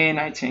 And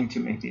I tend to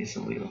make this a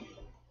little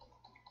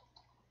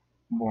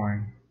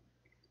boring.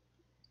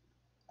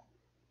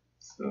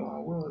 So I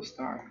will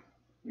start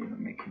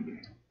making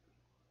this.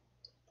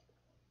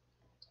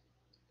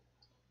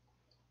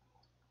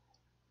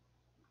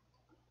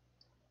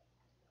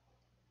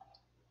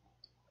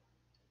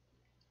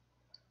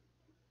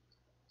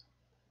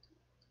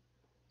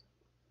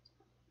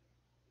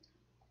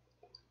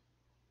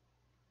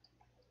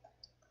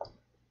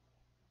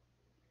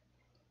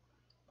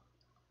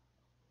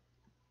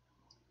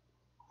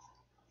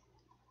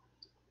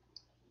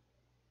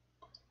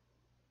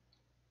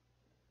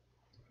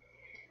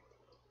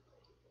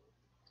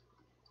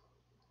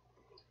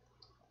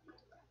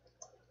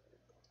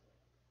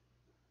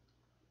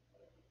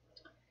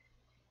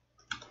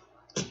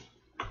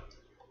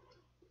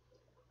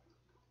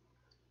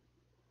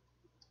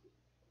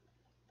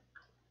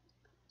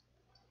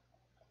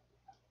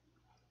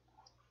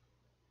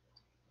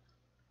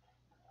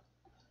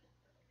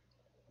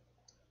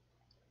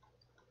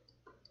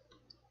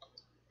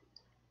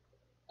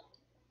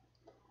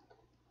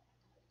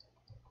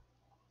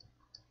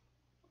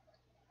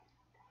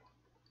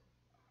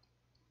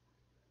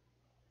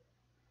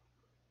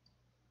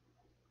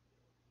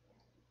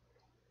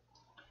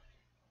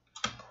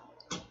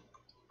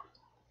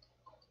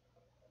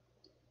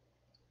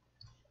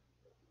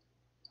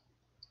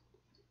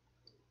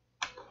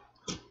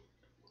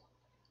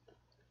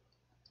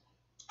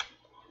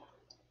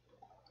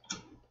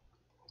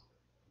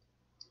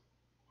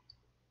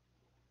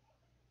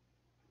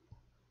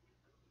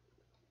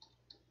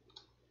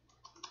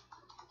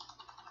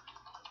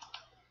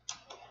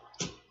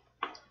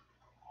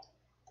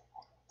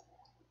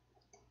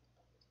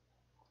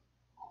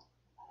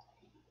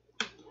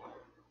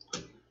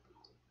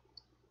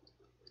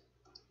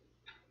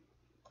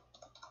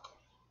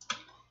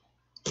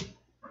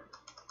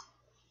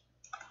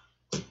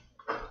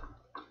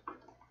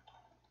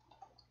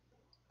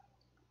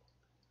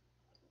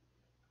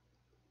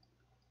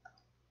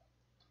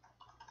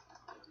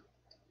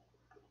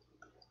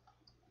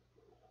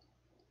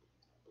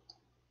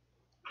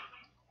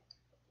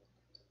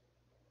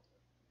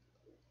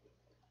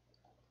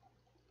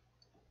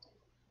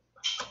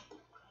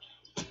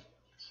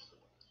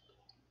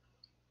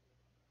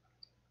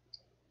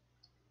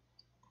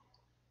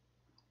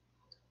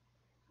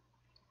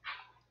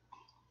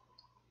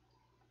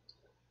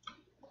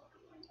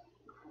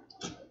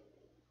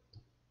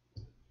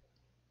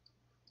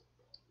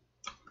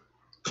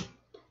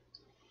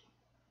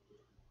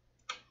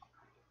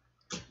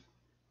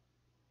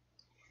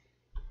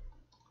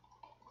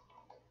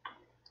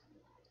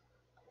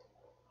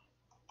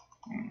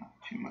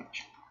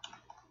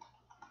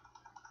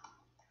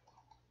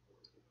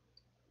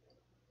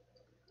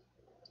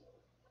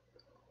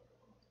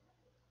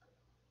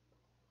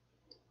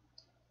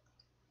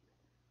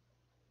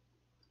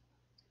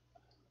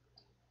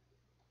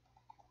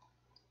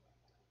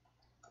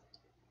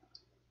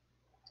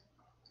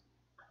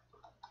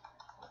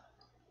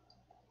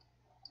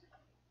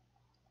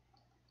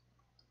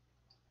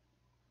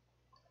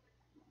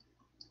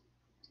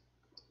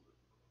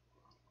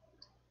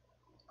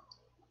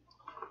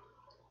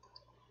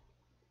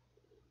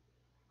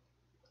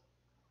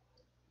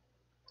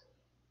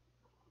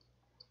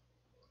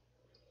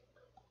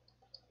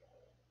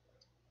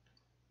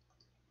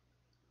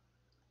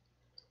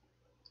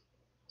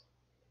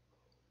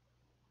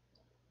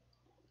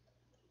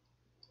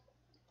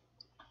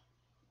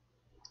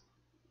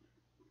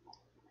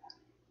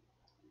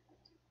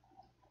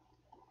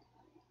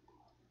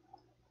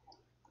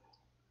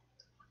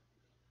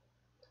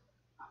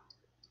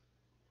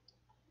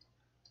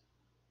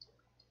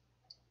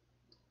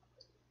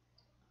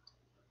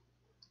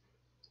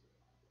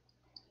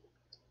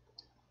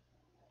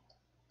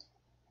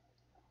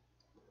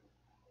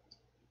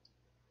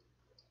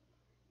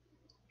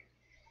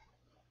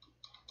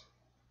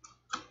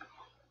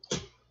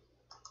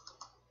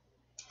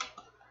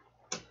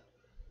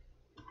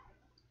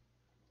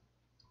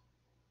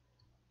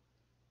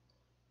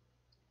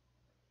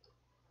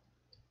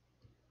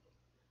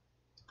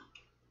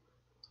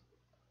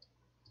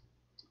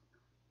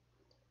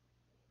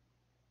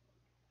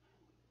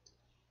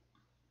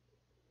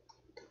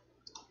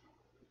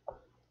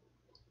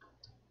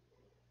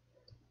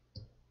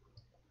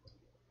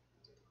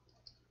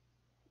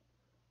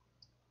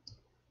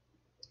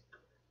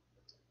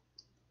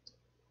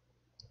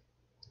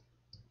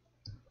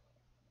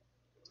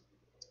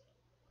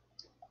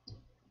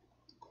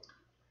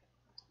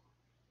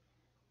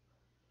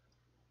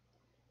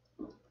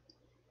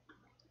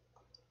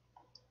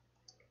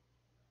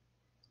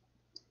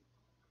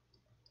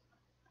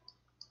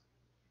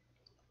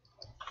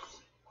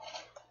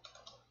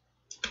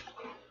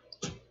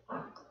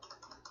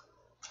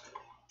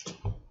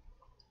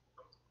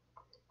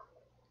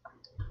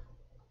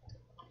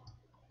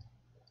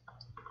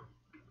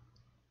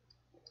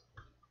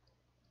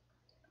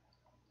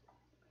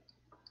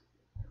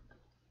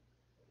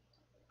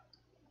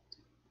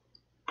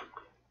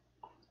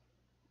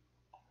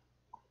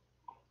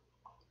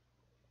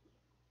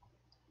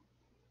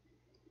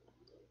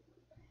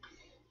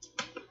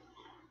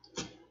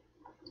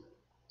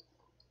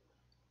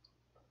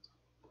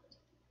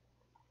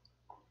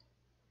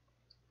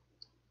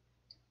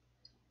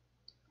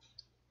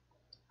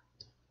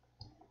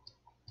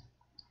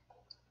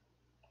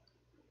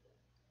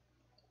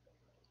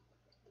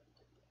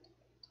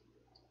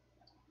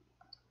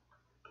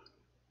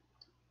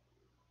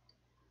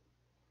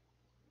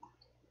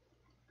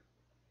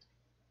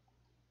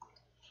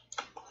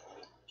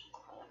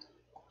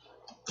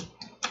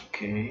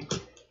 Okay,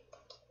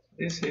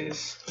 this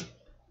is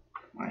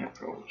my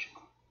approach.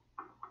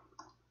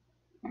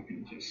 I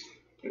can just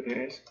do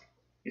this.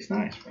 It's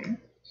nice, right?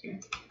 See?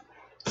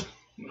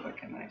 Looks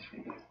like a nice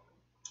finger.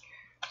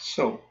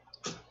 So,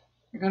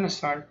 we're gonna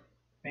start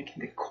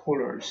making the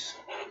colors.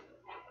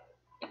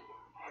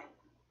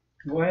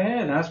 Go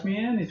ahead, ask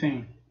me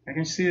anything. I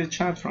can see the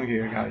chat from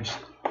here, guys.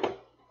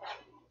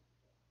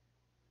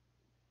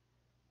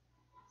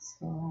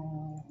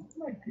 So,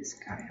 I like this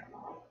guy a lot.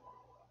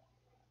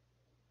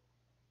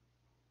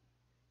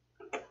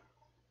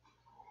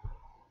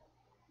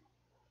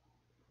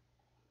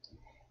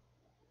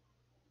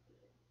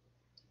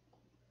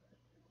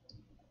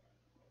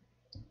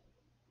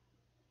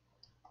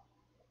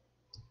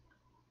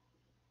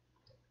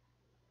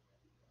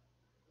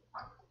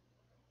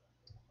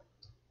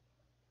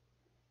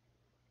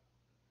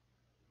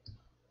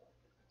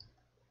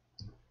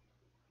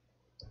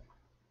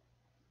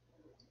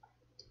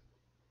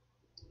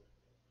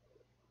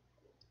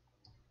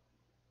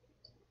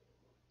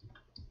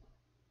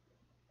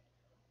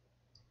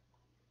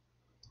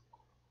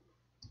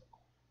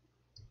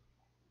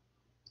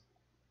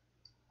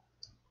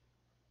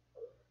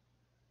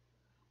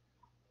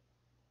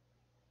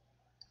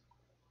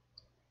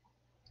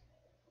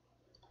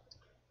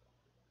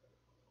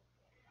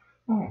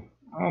 Oh,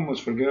 I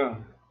almost forgot.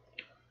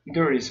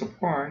 There is a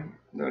part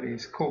that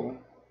is cool.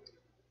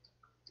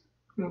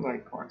 The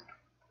light part,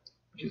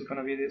 which is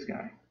gonna be this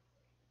guy.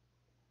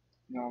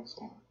 And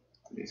also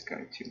this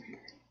guy too here.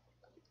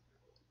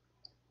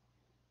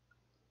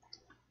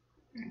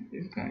 And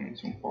this guy in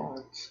some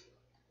parts.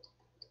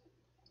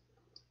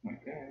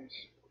 Like this.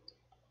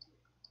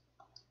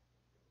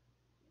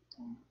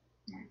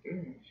 Like this.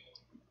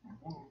 Like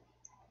that.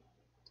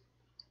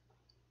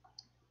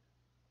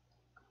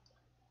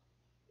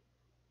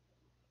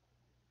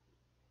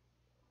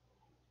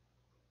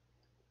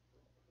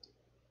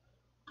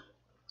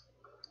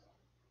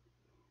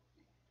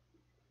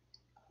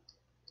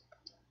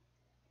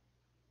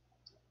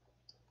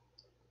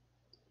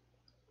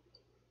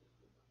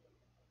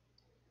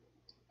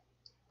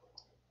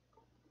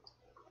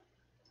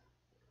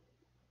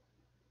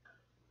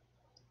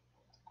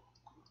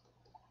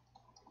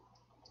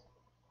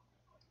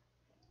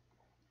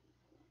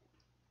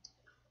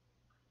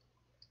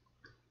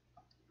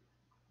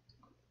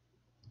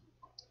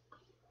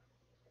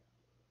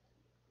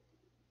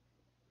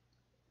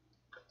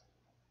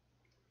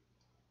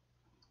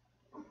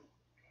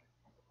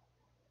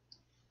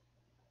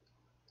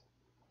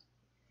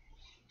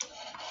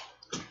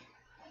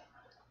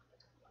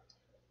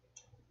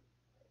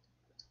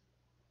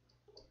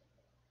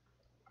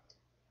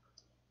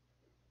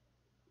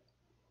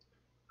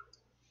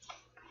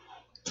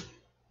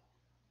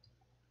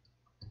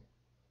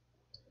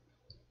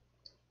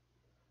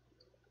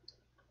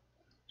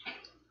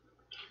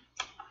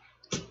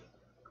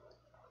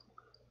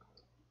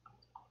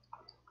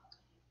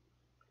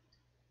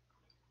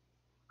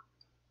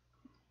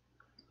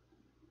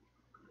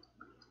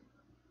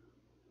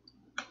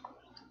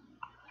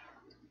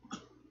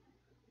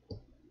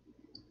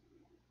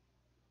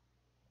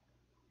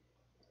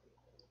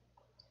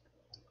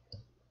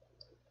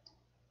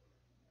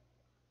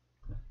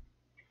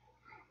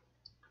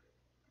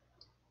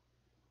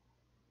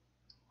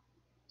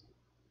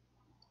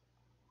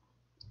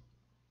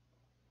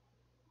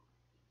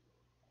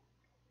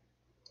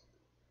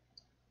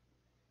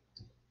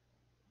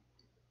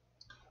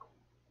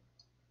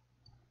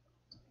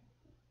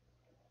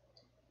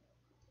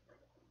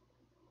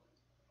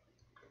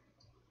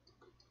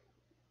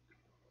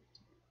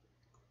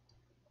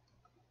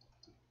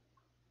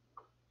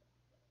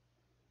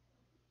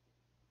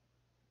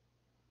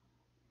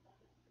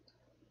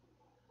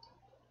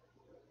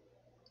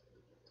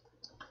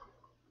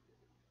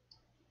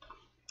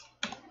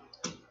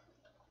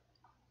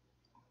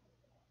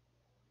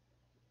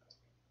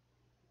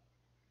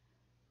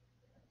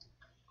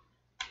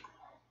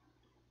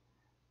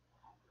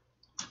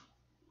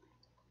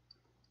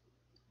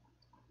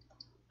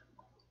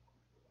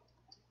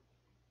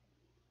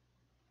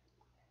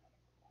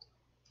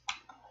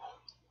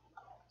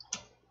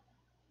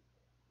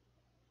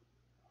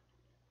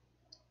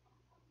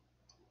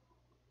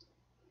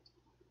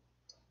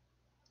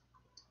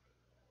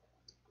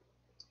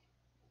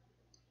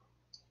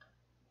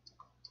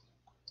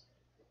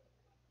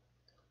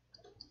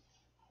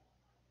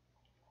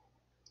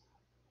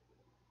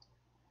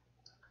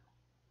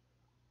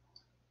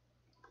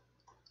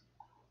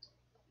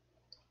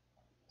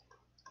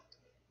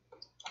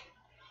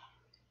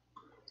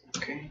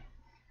 Okay,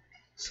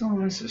 so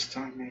let's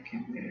start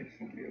making this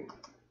a little.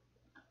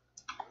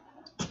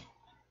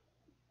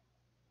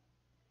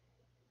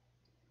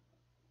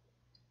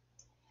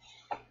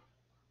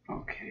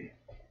 Okay.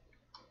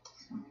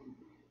 So,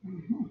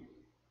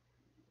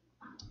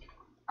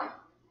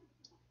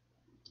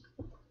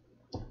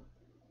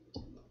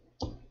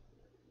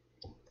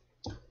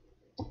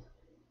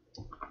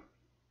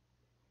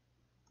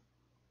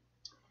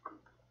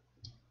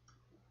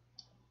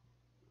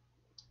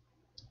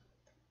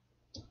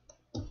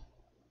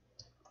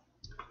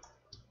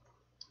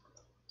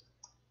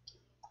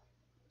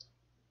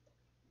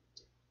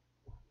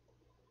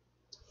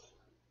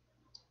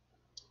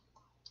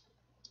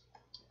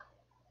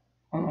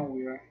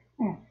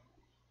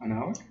 an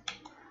hour.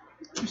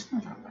 It's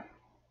not that bad.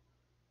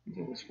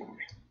 It was worse.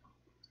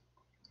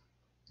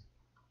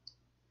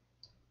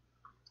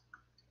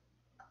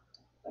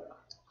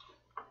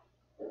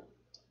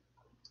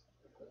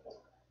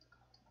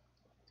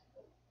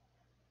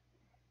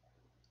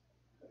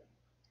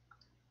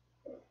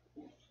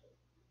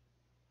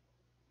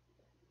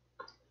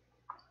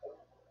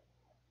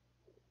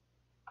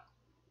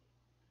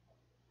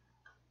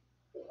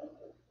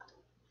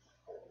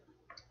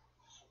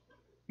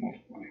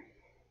 Multiply.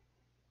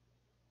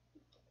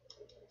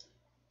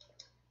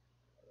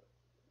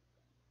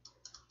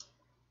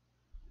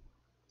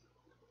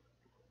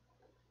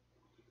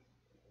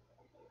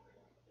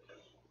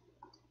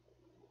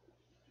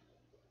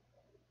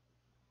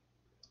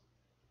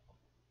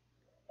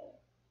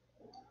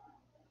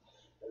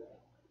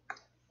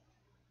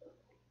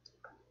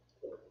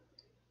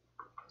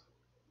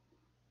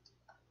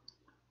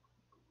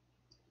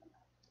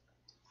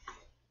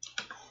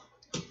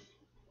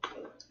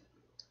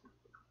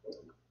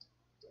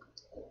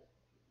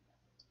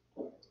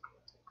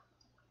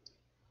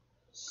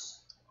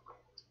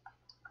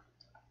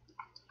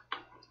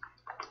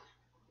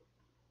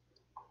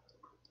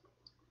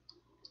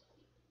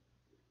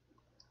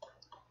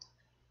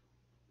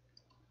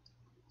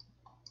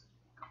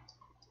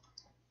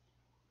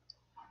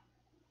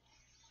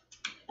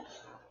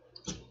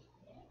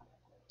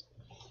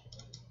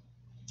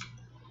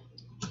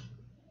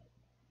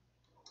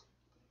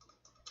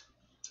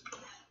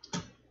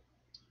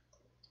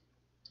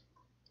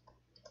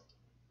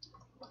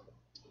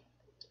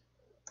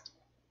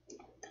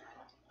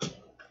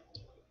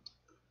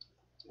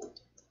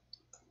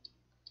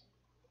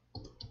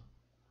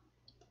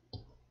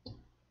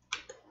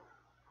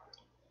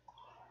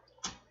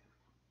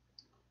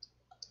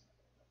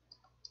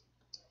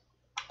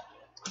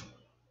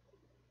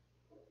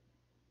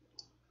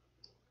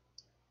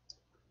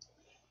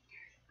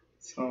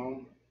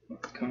 So I'm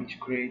going to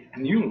create a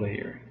new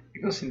layer,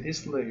 because in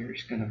this layer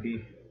is going to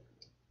be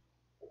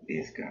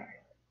this guy,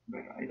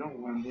 but I don't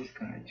want this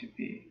guy to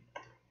be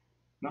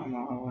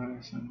normal. I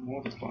want to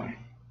multiply,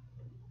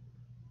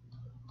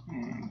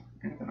 and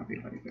it's going to be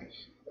like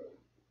this.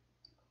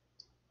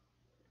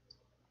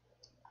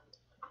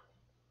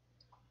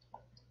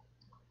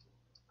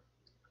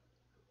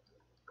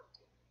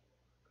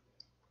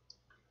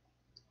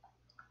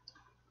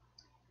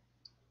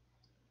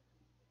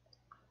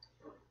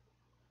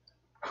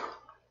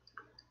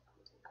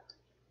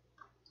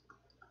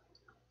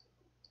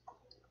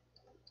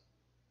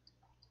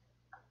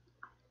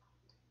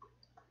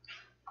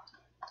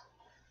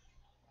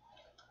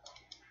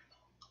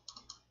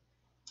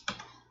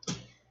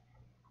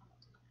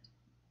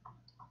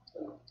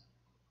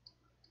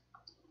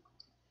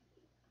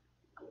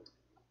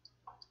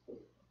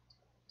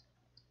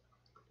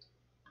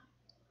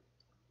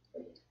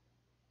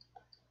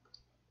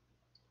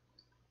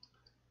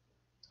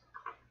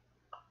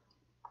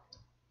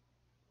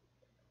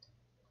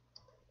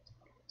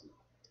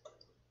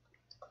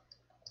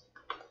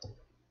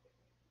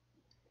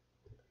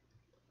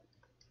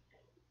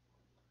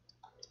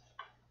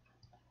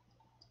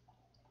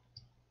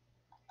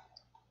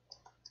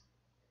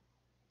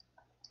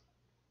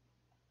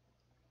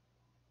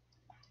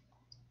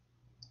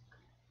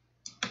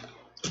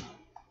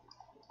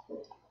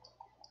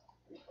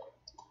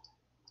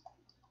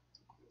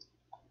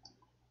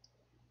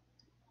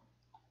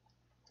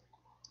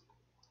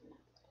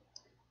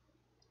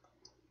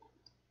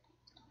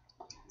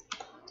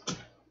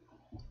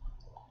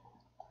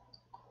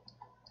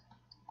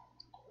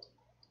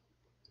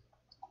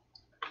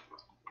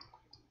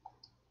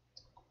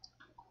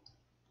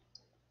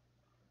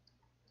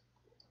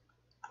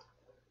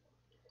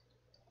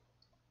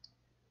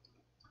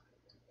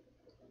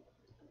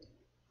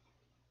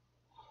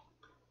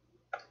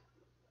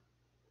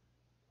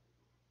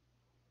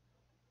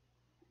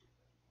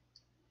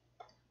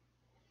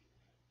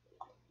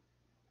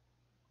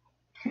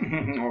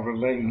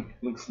 Overlaying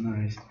looks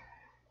nice.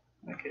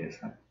 I guess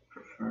I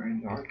prefer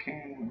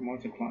darken or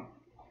multiply.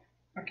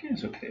 Darken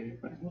is okay,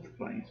 but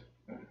multiplying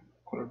is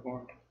color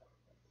board.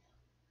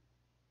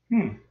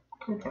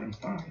 Color board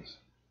is nice.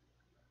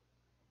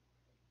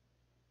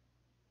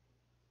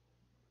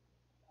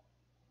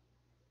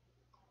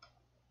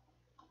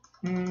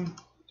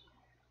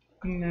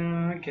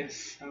 No, I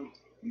guess I'm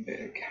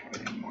big. I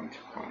didn't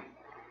multiply.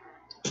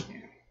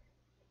 Yeah.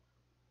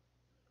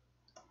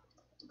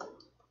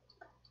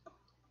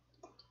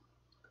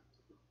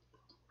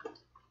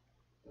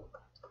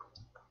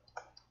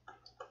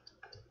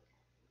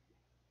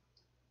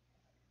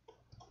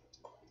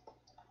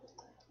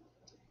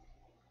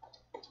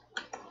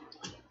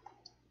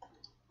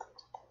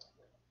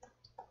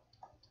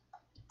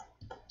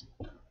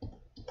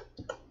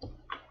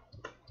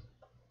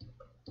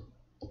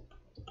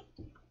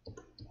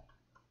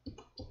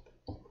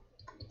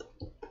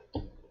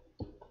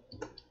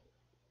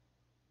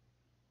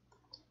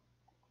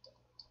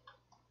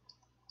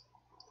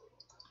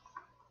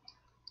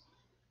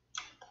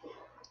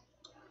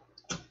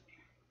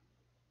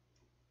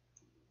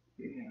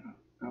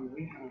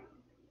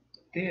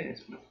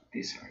 this, but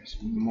these are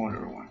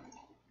smaller one.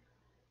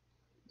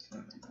 So,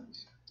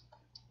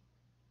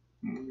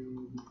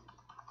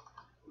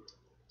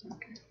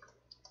 okay.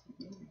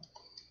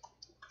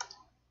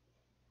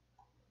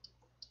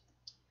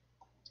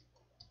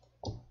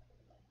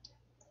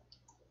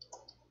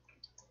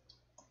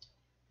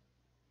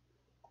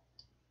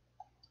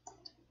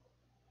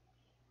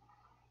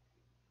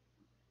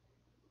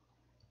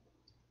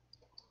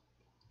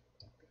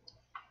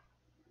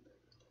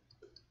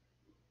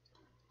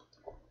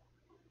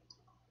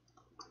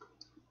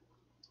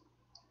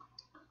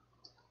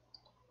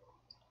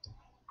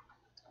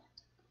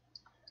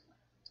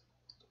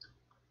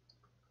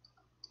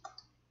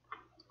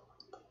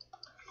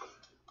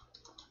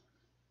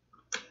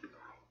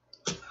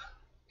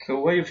 So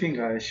what do you think,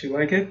 guys? You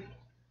like it?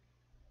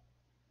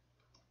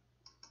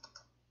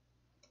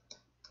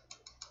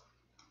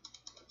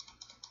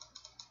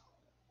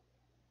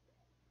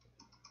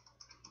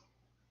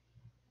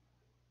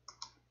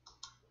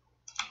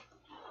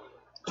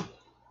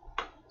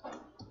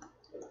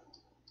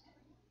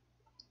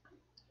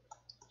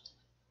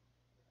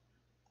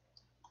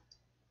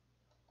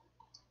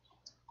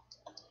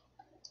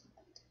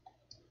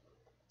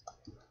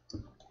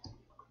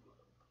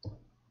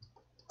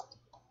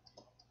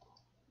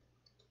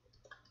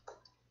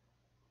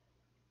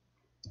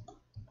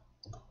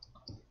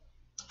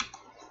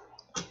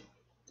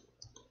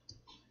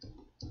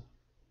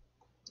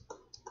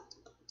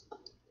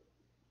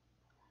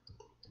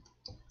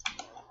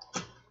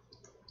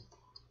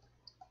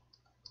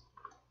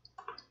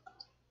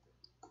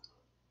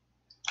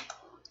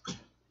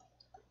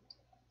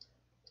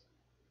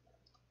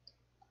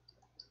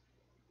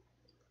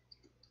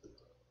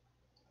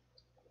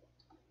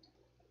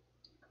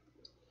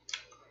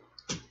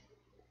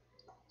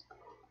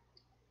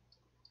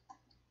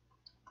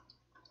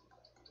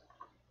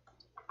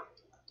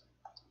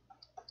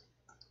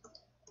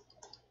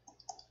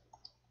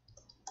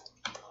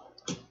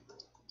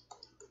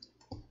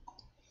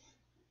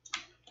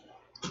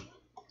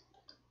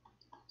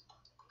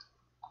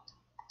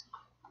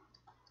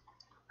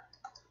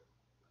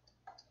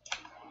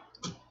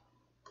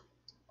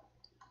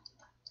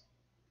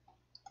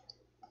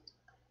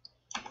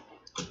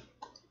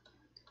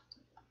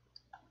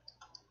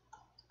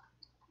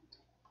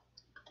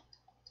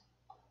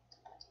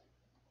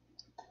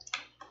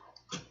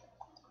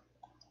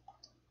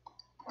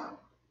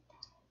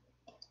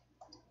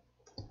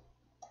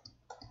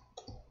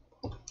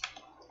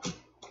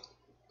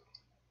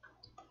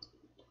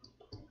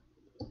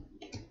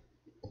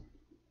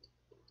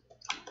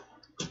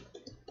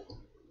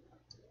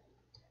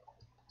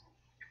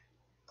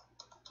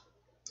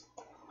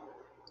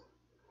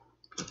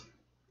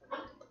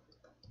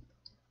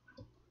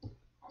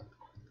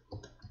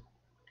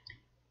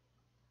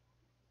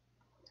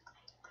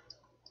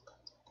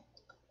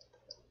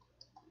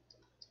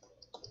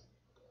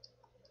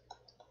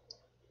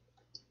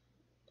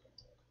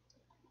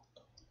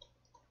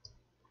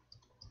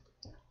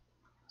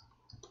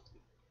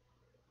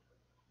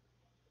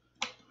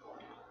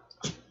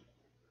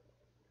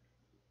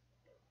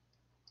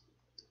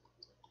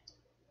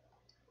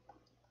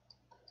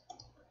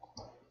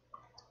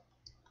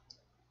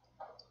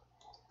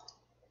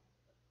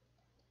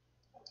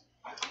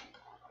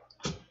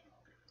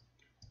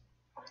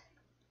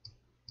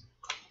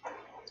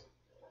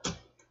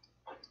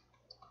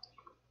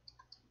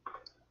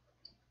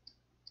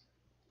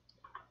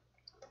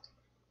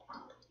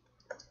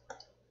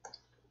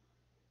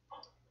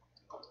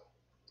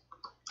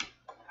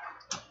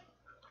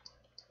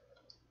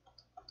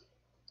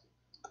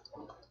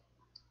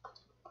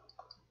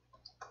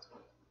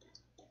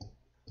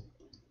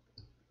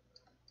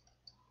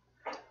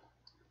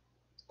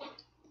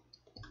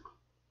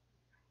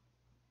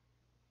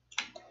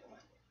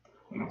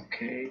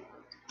 Okay.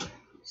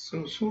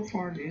 So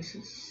far this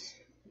is.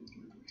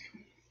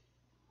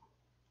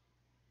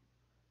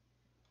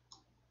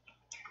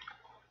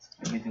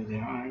 Let me do the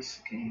eyes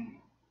again.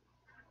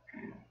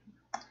 And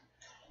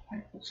I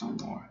put some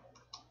more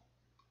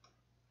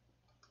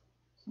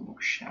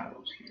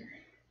shadows here.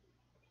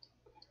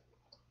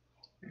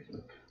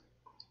 Look.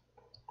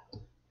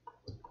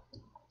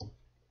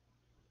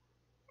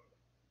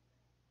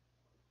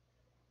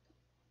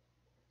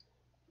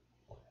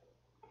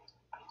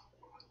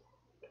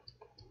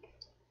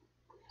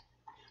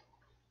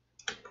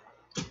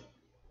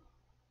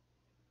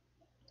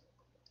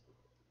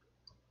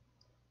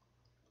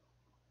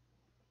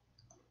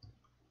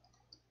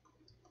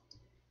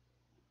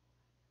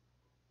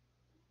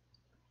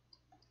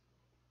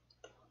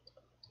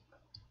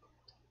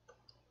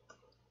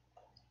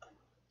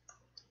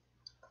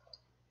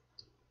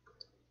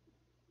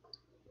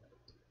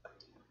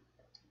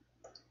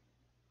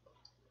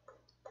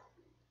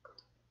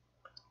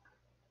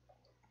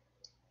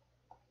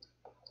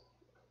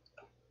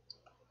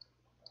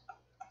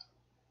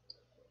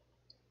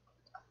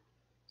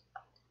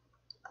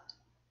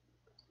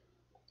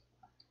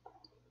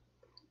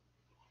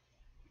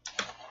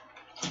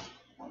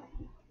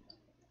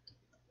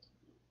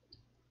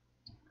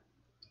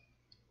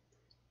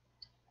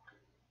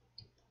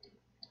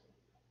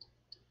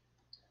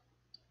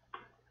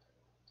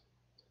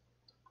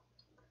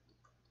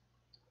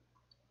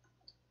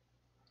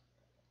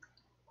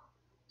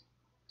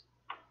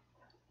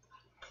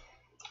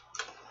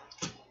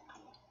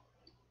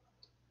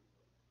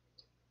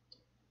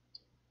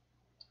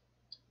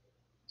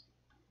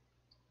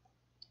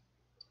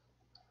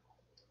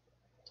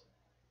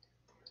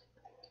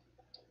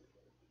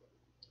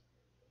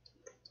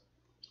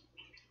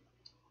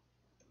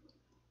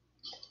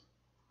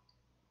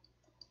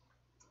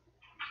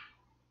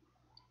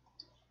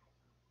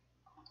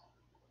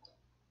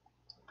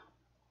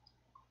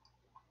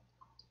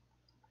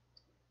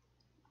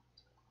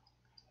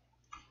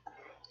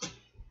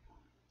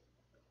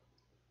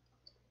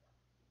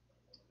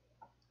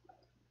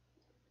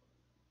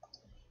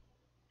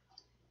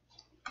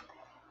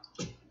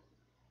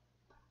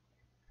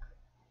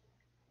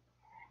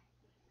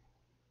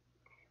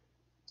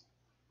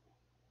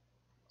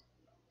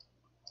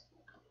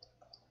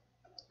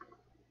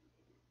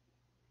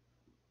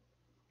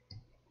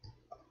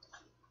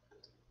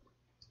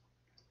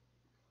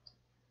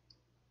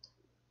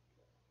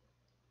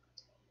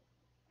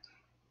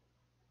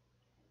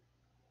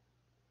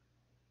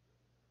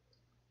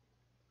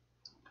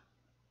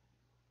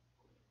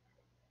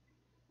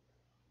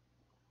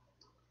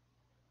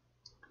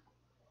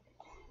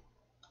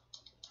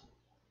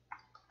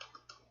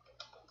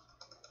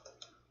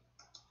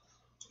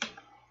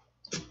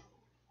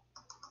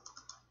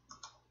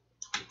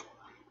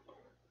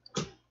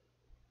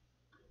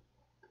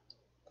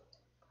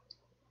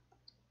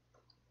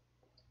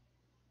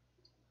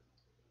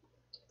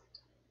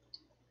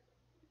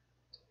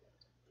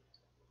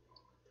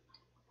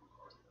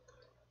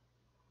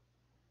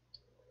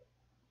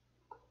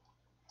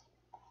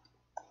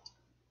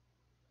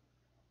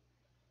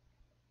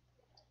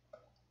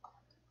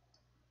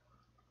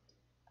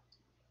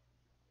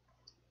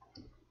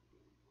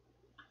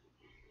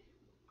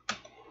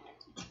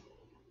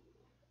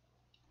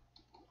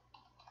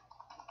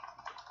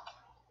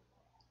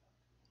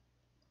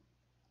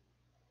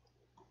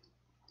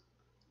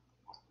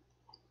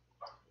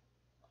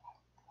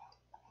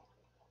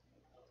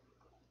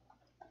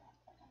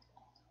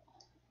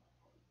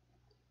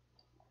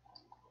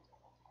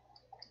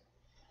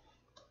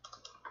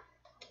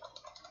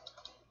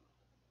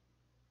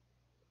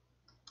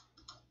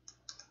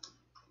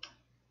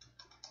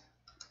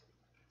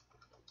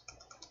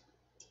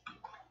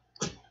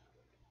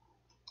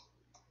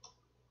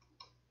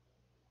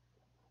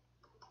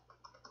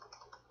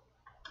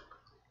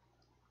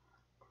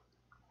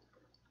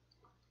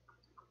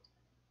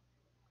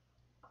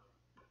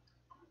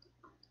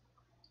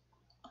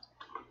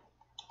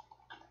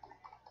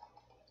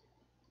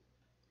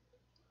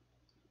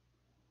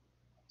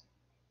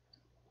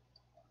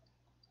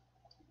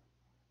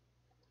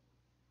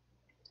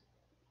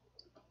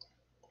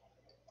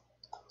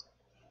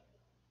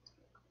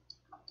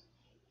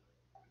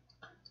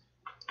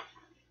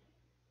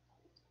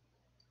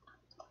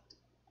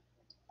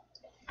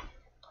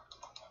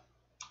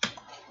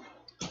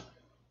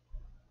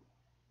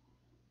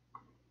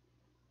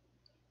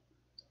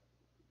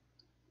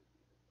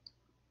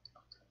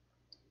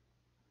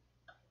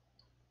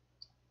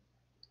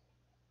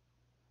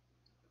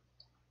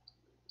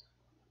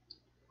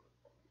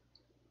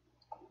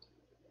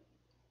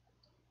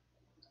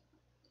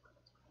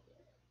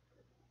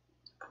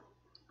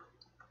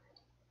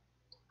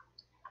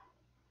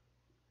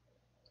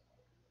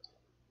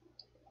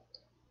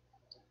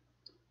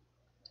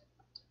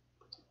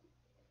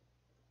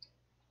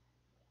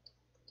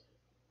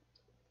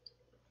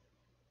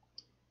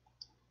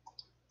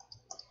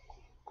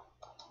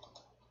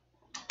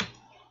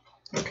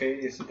 Okay,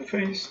 this is the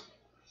face.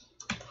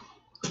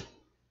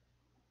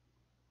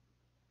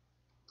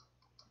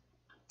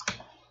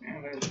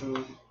 And let's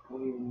do a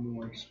little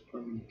more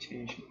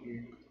experimentation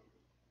here.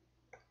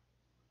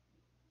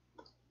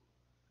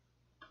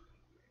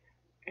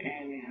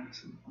 And it has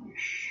some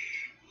push.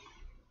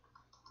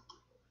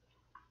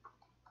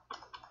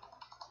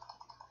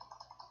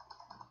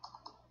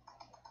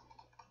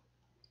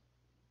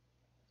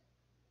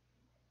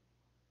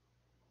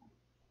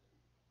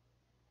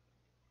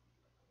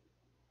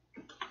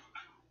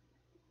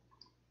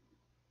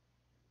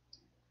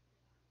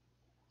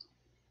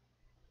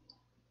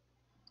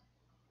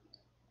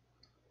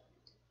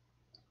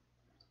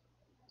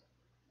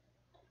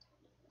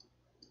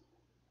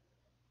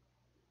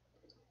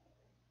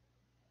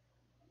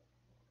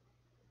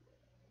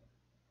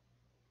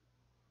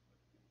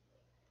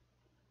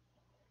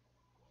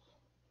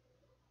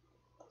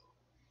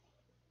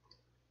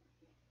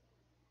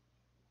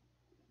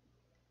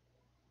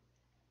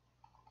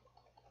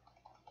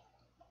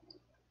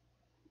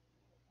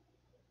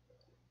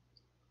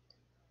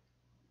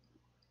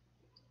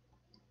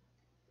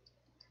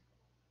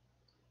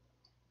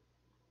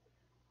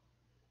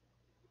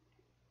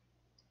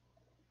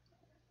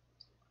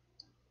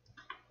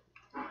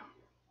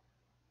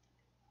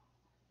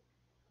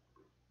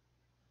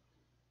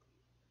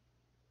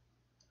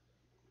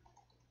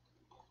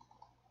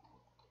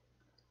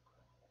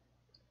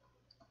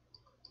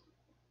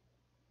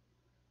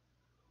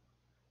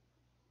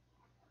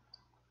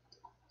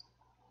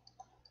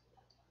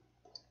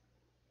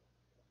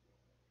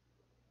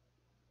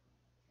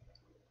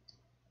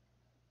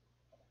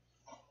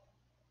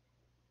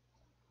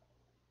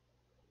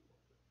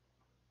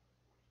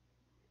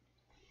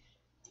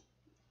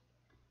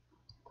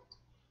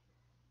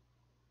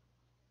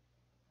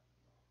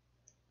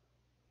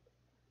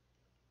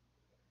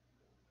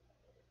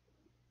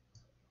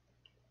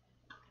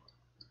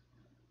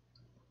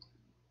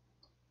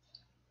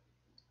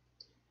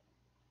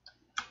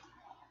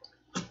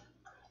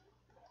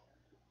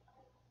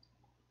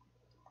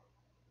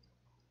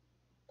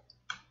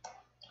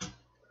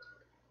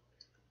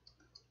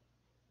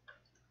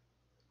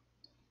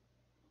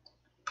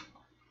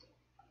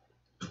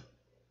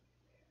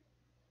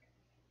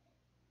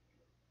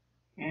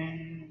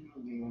 And a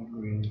little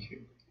green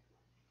too.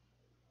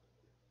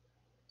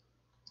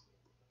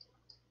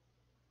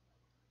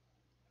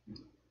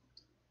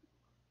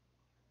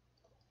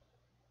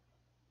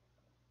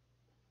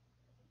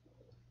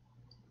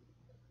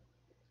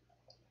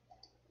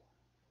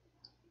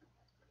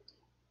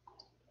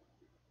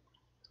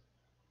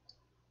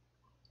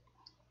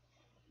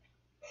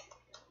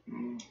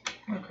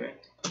 Okay,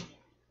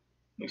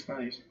 looks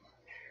nice.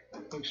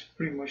 Looks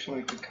pretty much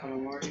like the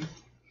calamari.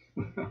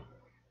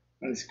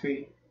 That's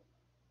great.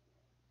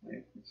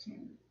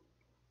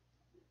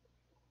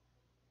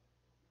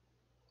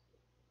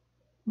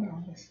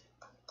 No, let's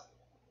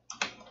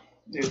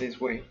do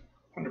this way,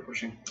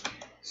 100%.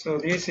 So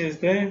this is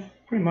the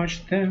pretty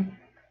much the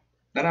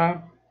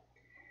ta-da.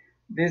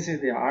 This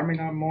is the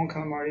Admiral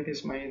Mon-Calamari. This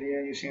is my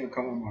idea using a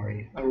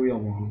calamari, a real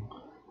one.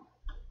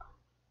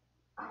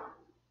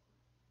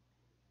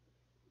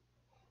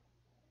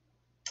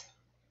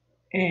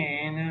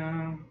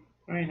 And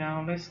right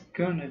now let's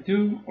gonna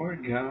do our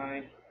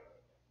guide,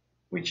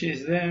 which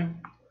is the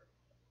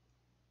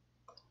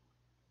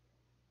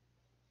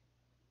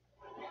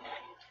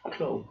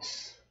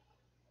clothes.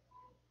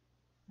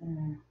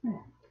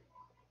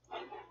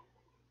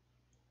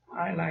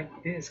 I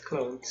like these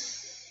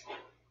clothes.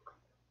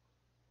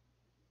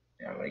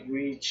 They're like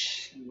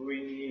rich,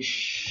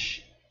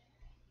 greenish,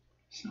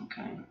 some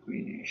kind of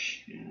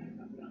greenish.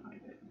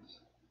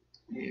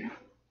 Yeah.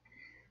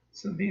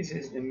 So this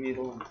is the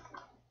middle.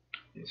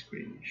 This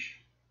greenish.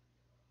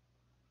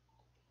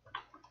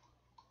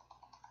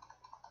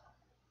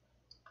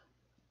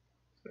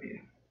 So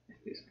yeah,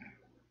 it's this guy.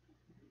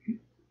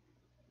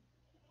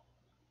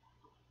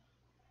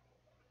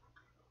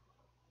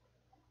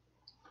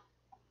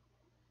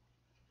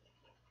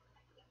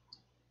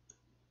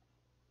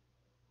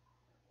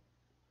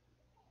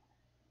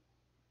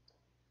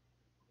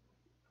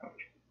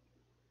 Ouch.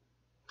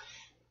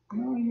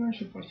 No, you are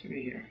supposed to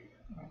be here.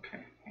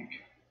 Okay, thank you.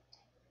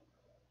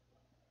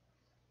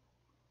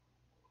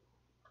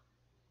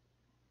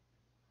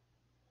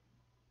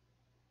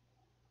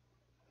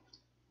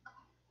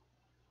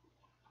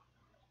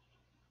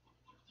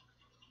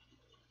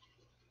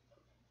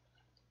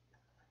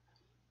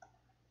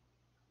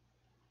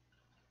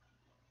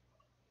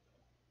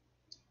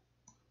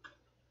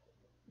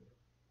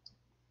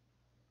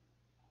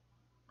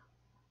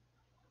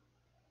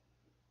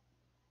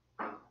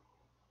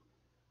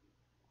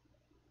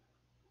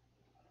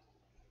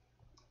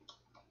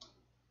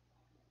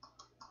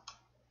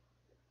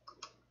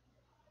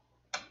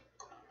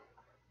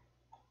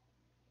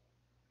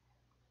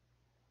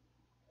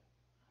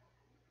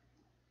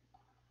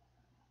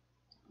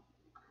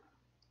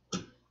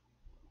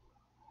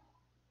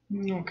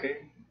 Okay.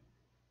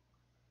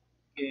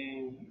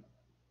 And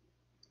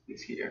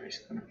this here is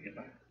gonna be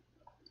like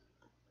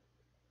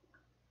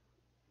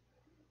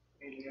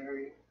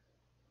area.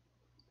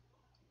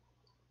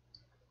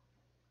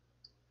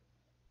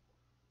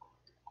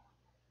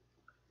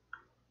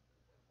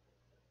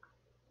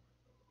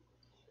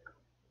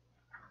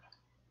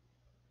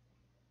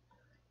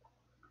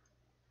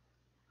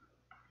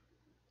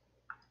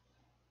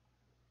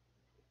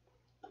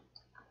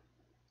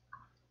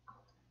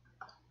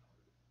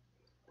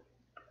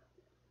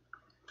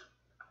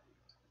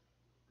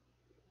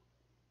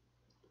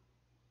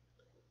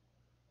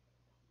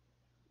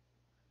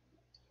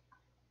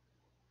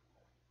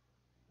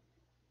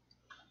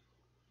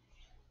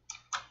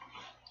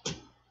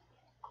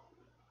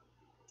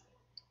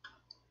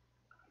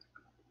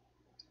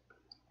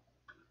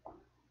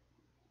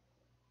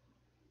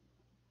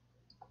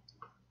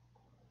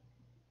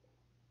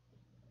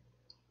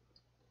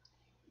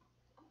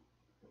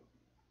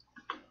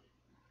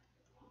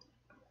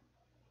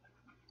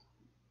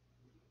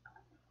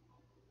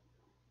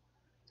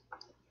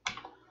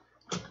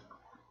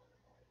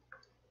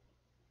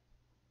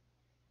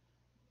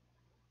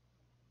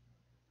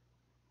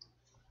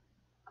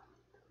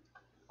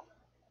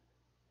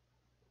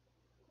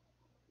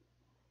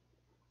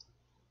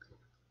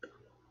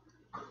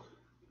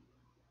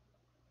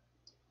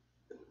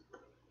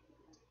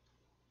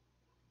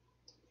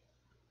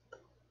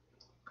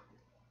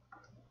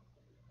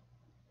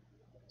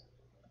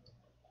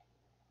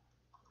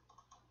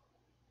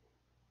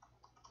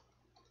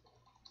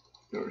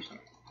 the other side.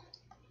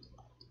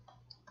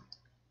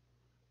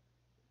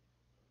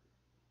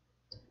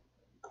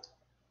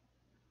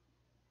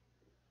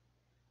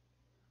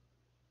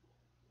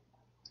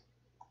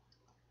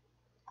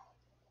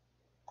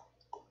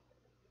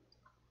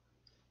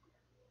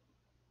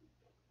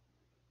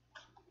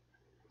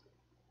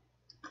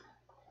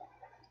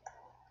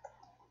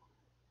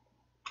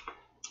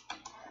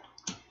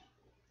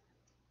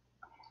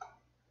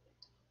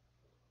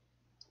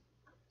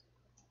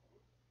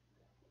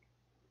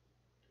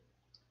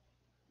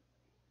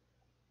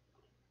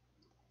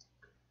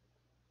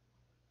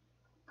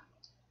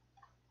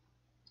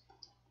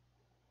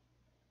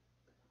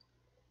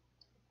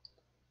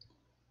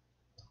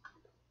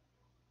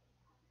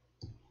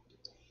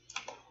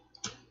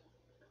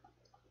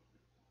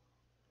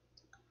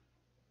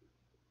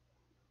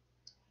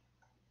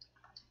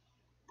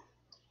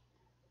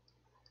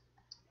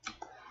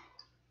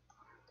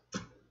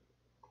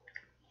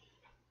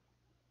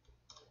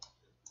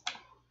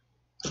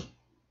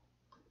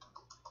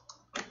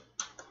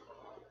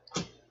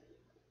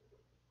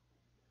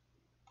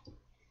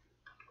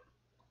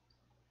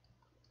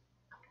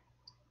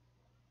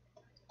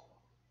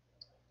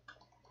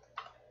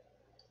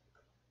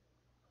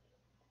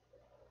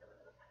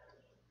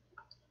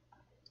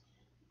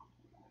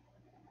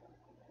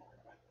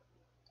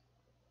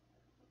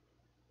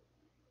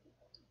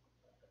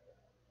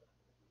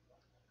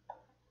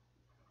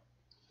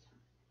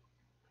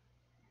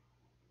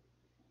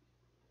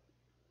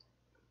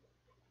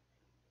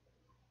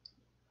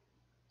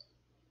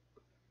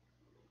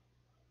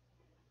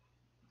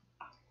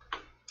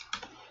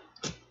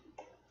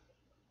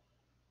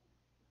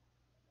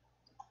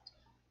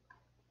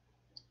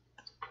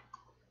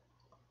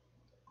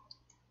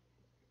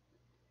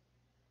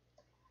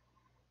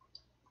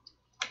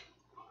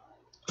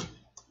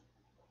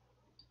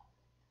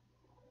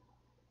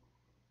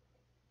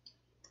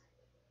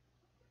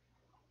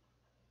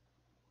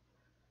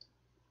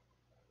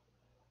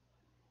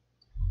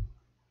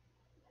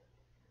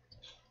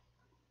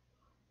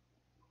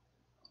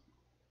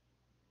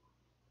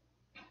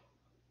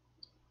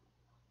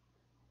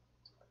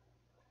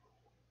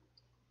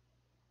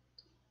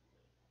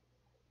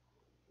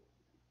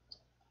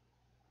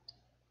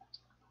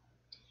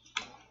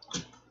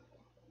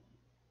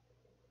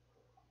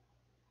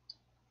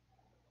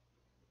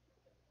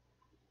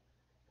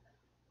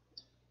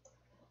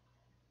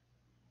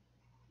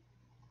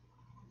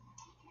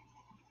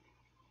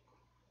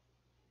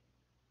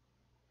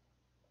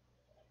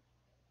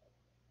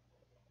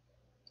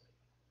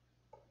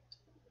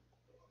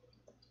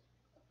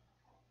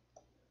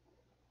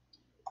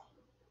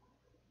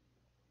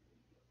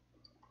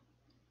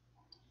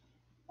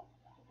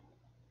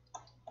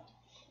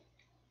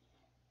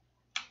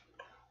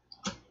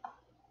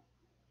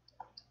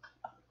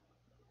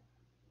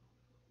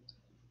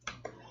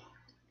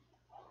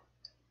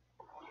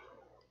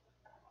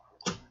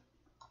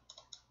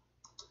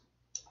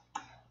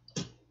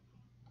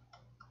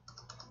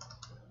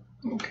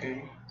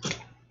 Okay,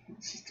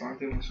 let's start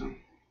doing some.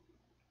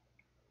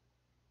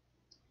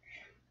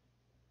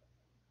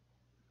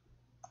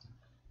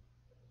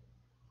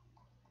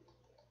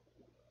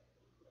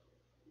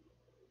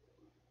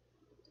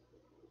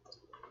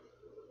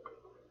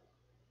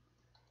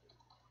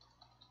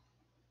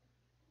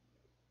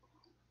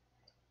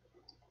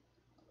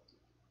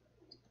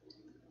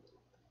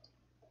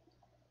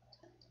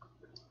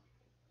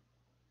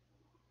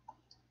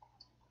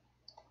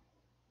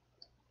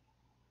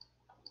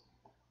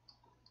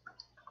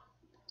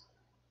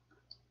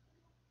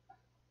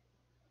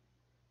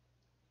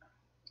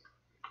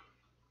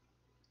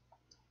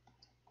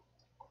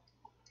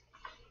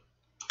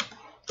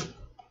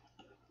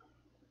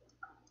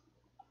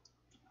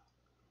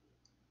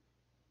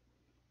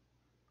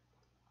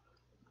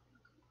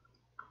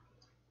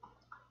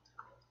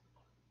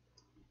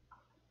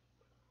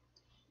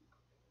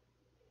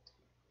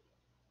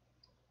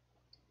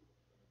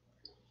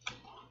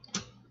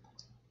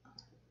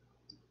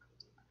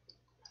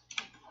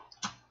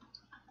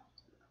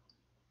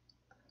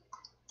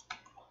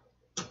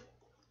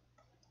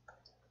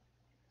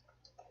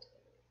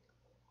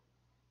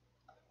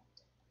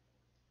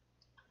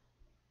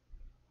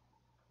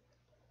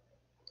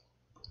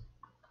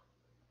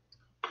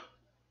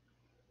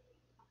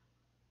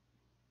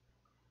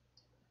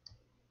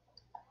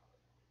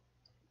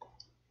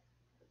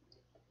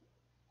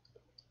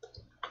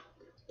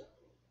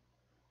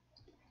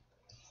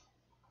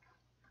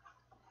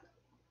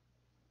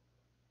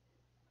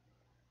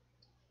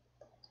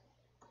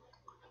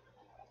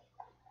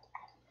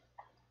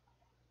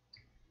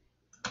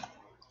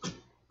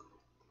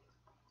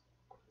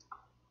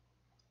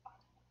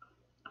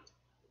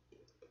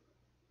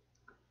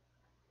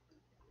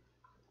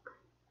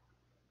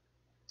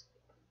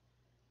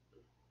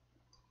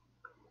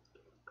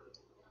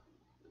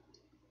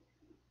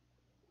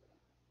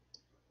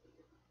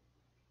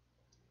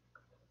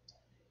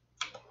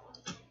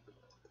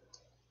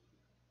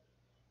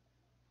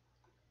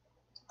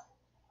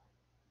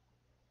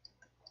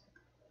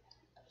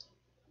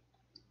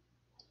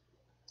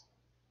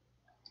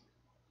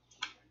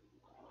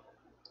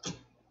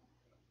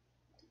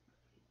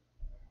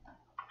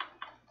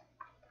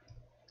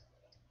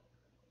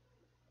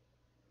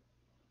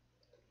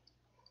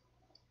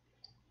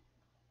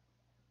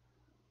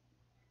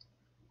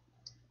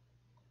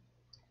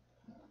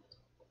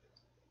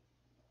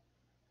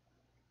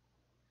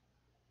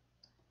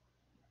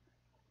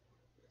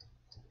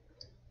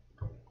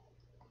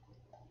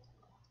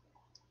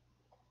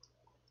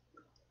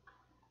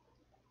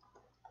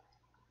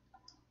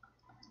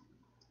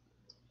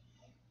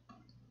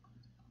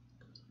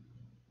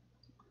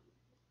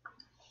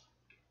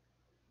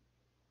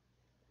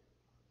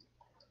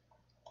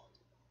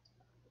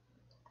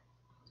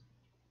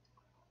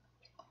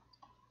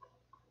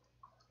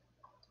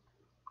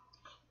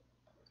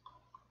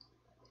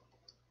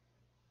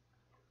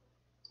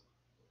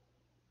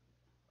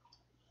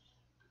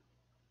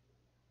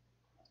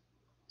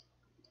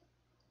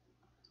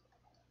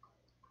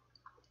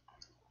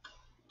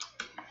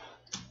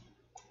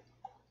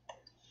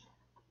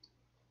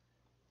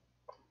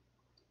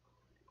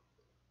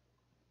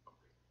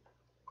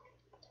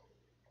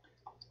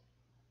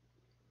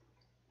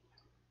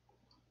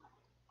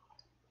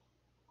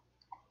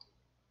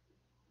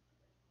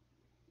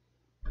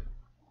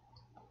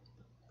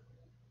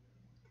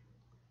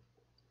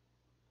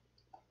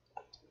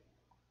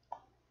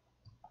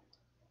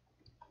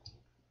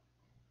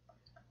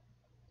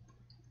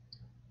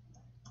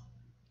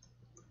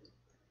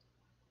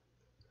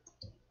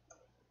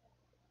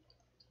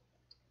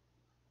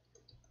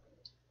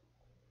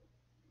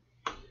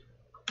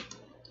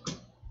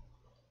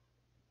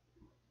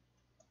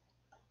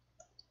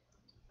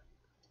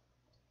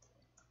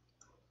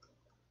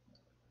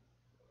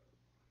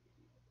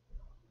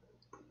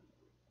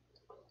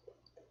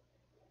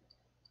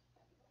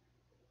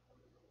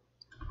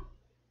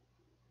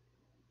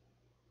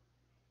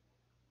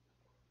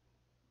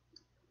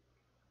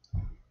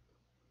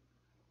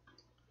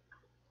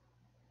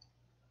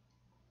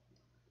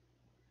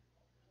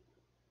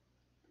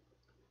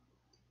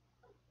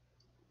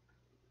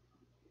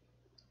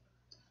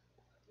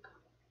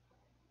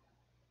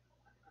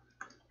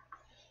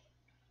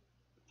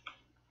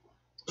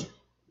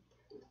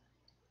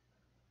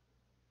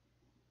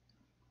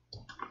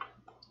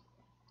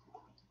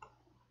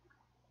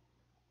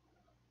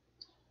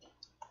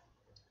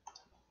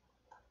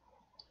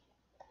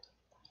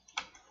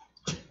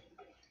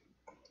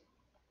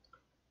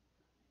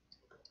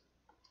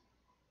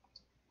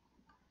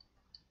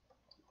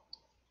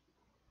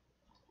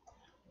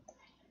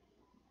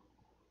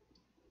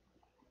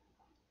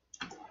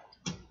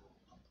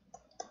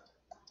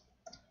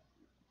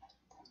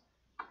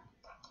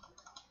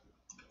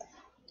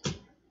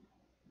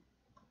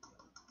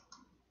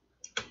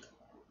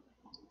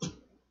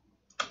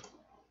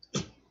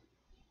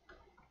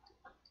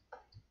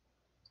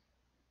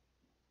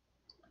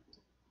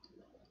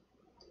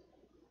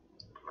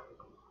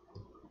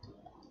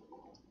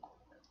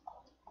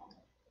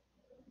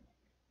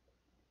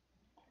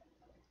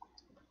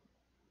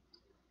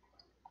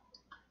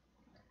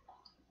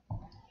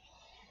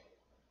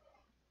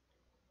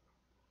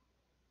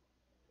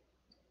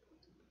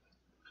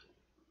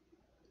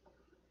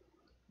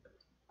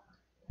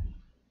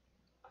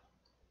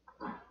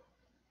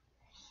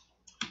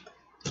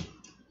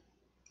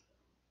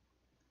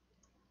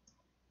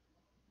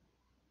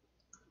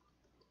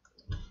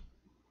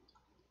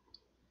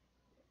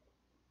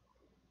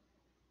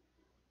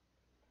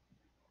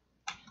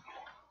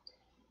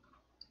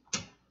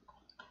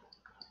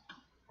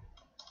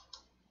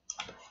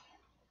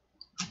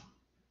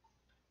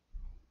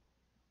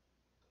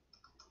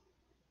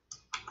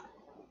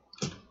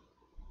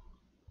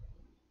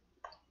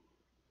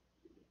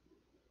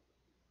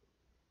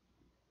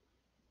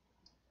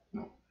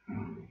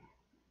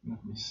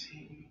 me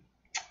see.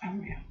 Oh,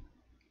 yeah.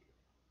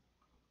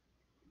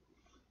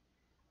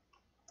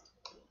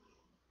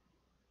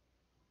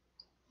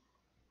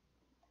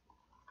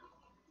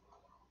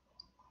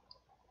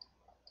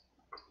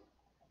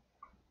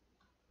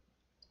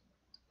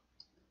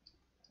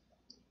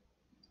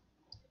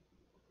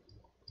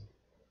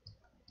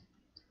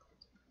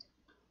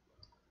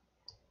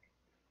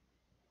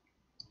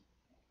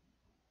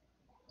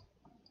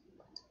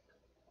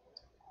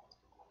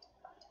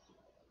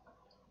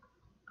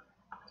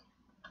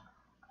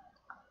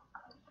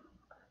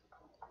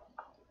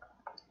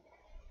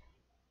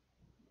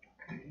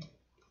 Okay.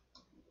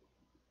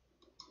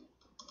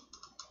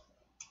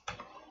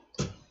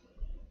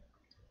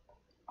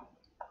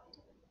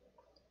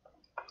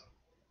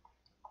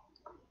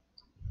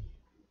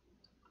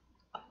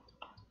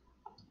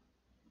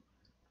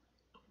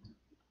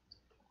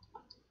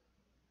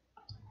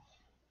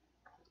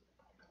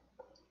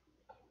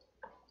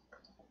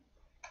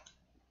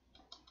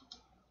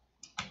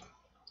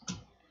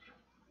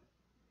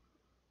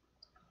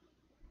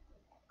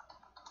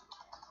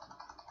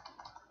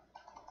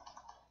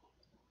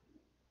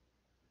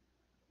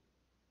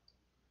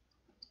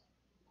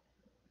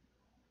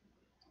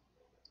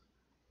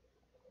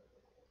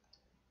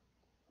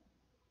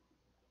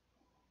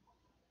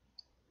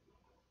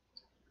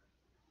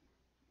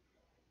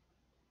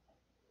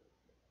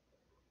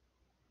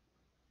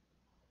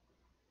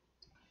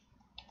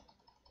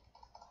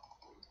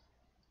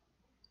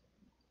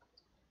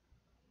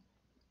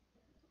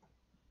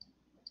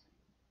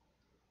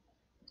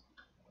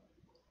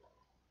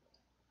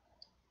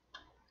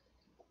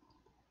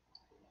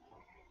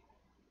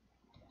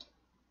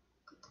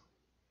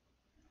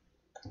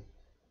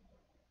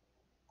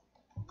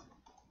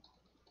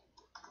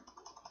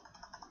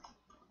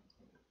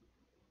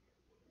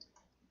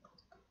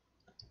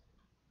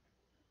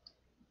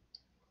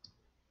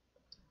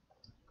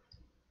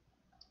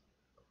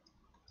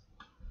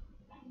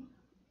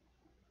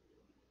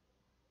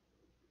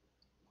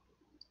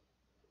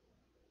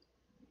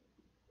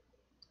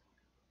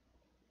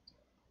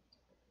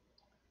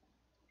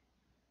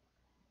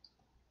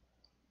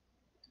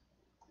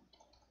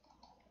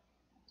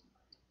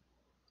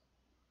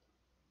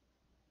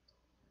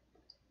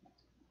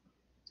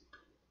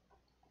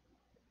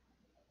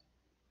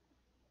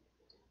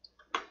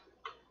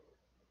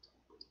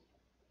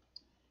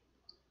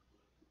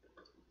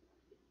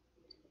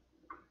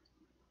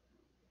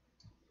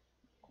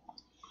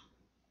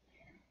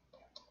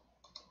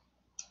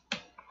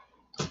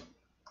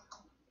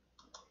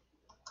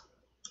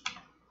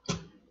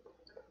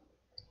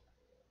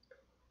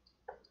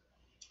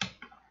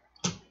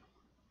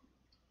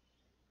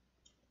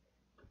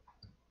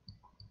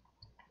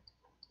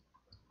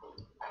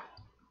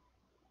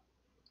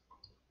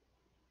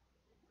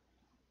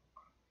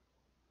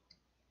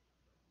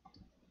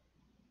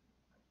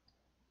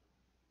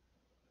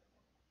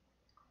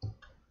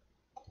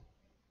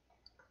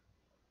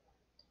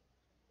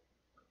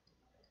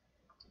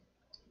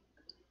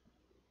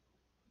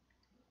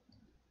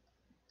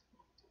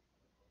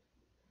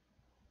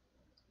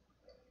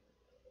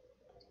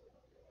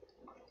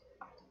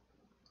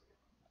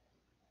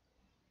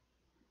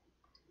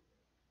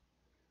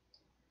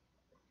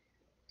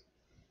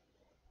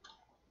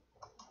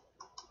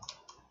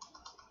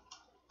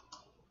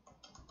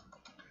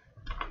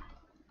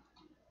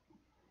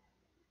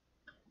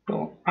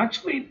 Well,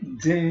 actually,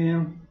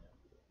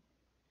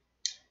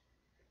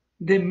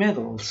 the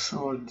medals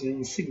or the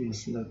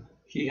insignias that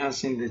he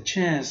has in the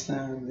chest,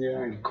 and they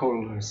are in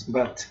colors.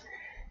 But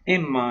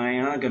in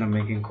mine, I'm gonna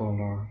make in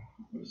color,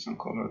 some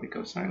color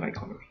because I like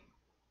colors.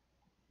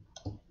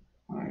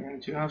 I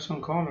like to have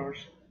some colors.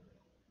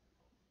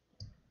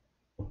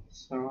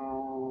 So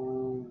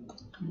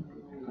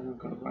I'm gonna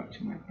go back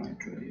to my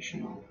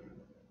traditional.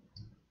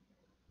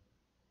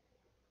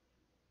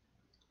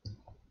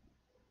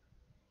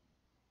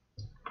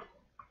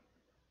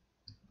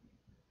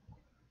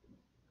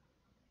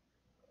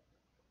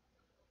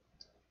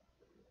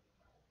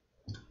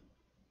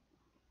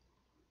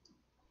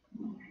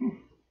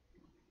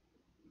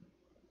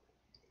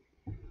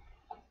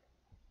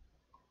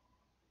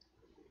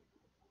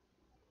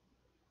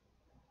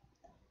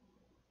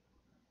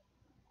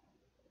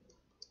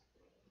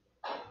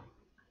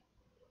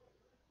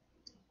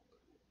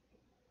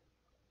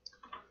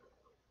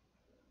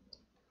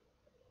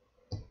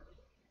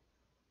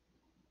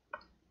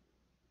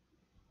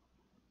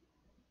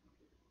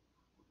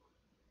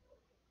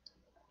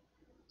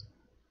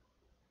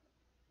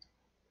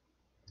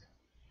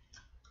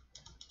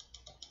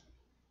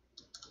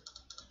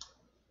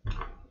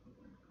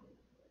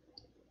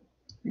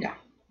 Yeah,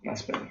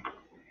 that's better.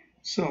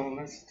 So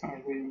let's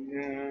start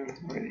with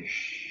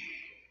reddish.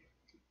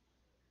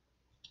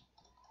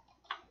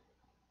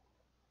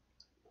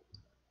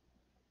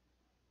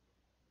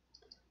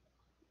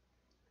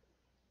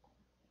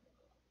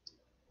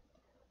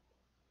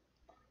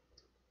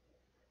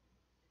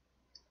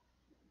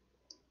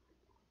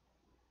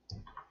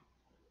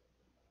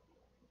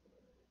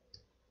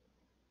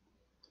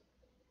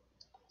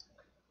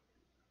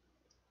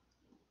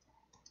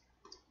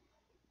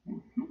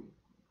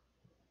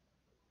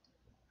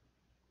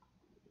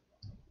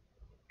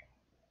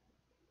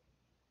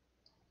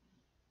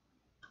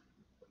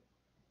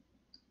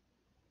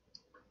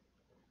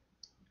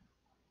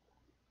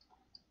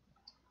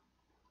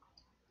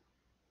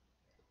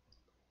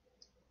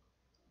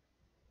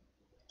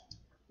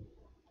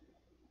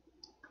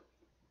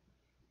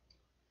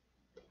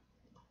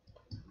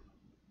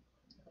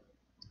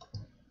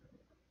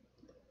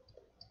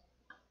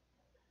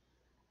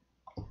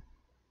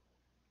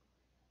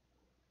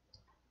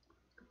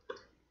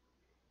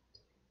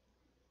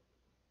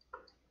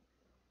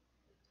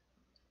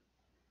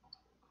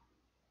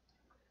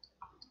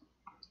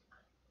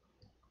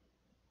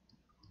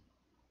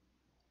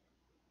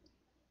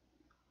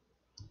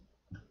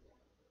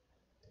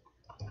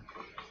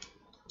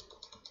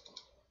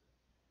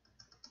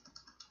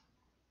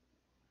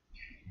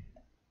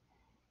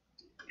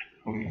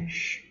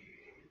 Polish.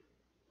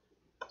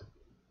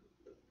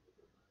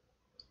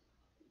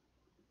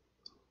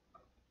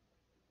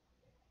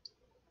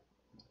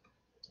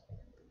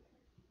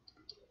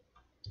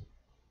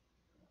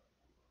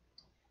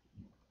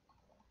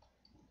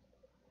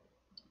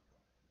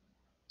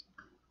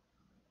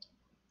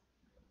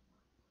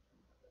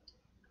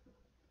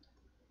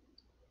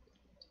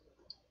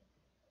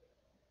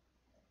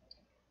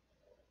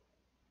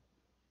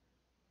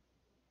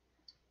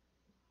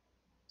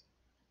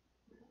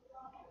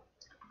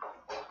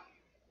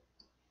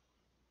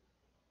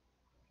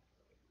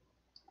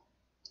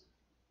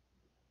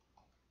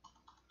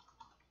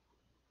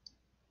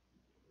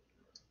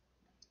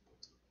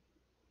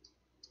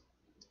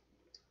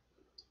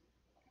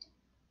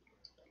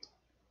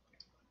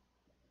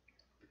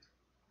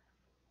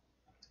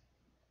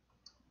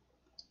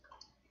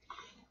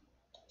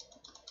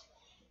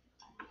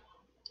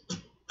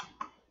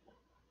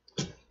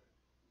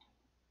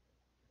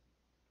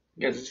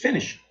 Guess it's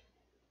finished.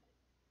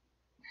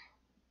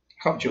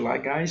 Hope you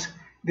like, guys.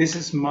 This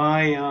is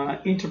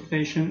my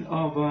interpretation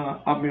of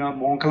Admiral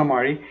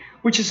Mon-Calamari,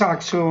 which is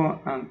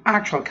also an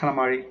actual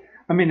calamari,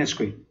 a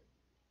manuscript.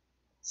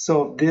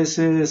 So this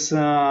is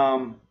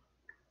concept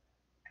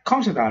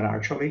art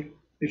actually.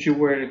 If you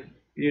were,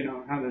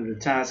 having the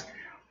task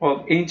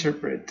of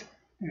interpret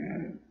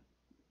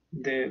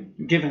the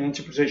given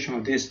interpretation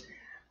of this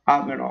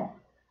admiral,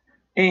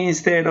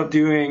 instead of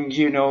doing,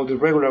 the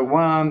regular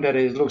one that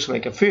it looks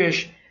like a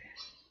fish,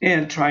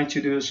 and trying to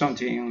do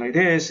something like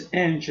this,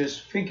 and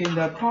just thinking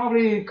that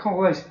probably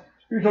call it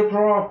you should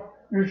drop,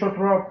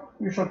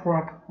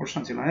 or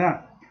something like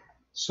that.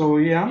 So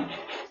yeah,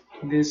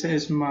 this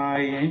is my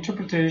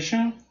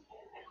interpretation.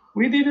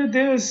 We did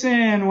this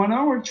in 1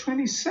 hour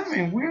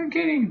 27. We're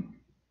getting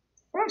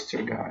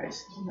faster,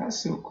 guys.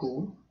 That's so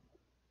cool.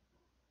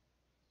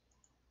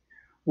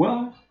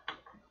 Well,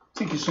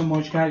 thank you so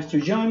much, guys, to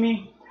join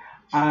me.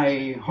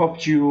 I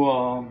hope you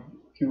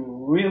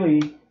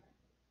really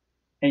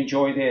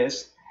enjoy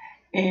this.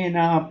 And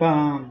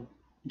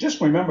just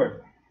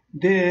remember,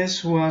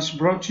 this was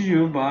brought to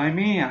you by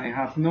me. I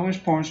have no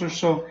sponsor,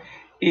 so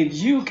if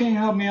you can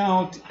help me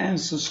out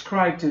and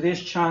subscribe to this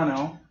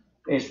channel,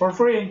 it's for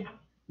free.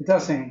 It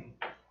doesn't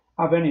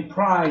have any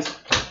price.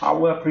 I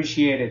will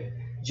appreciate it.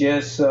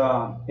 Just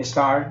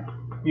start,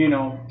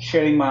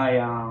 sharing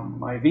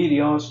my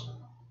videos,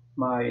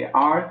 my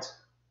art.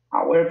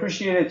 I will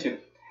appreciate it too.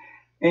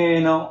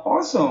 And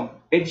also,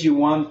 if you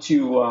want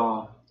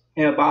to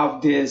help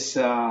out this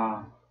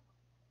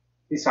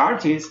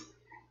artist,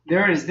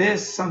 there is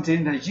this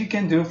something that you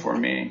can do for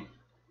me.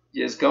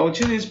 Just go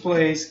to this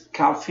place,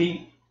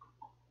 Ko-fi,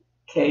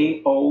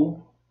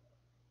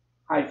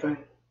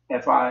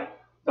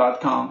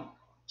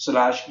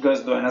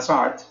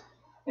 ko-fi.com/GusDuenasArt,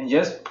 and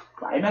just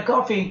buy me a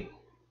coffee,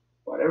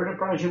 whatever the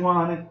price you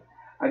want it.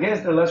 I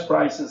guess the less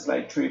price is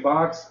like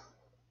 $3.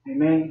 I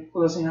mean,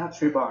 who doesn't have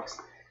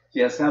 $3?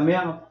 Just help me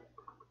out.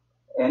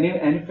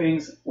 Anything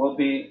will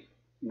be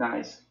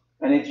nice.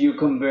 And if you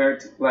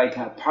convert like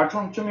a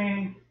patron to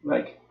me,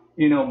 like,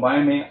 buy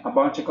me a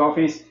bunch of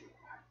coffees,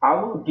 I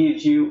will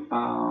give you,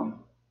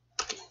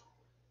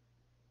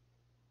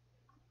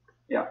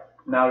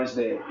 now is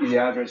the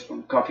address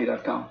from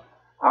coffee.com.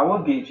 I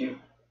will give you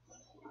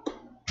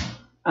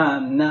a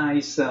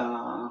nice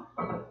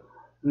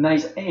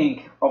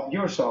ink of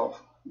yourself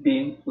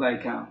being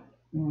like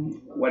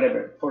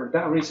whatever. For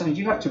that reason,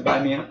 you have to buy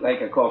me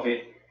like a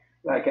coffee,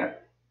 like a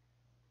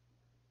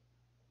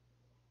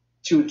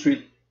two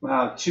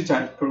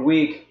times per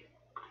week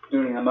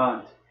during a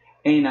month,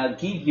 and I'll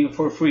give you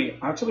for free.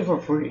 Actually,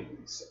 for free.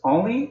 It's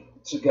only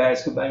to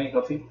guys who buy me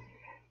coffee.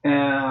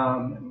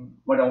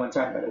 More than one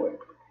time, by the way.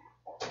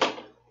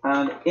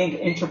 An ink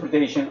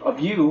interpretation of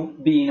you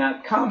being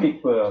a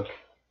comic book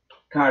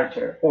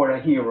character or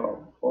a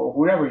hero or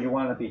whoever you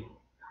want to be.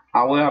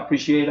 I will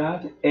appreciate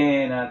that,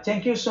 and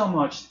thank you so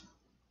much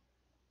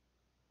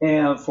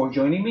for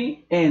joining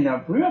me. And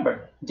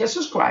remember, just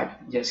subscribe.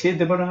 Just hit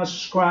the button of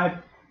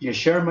subscribe. Just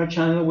share my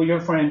channel with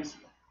your friends,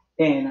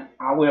 and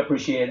I will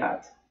appreciate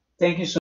that. Thank you so much.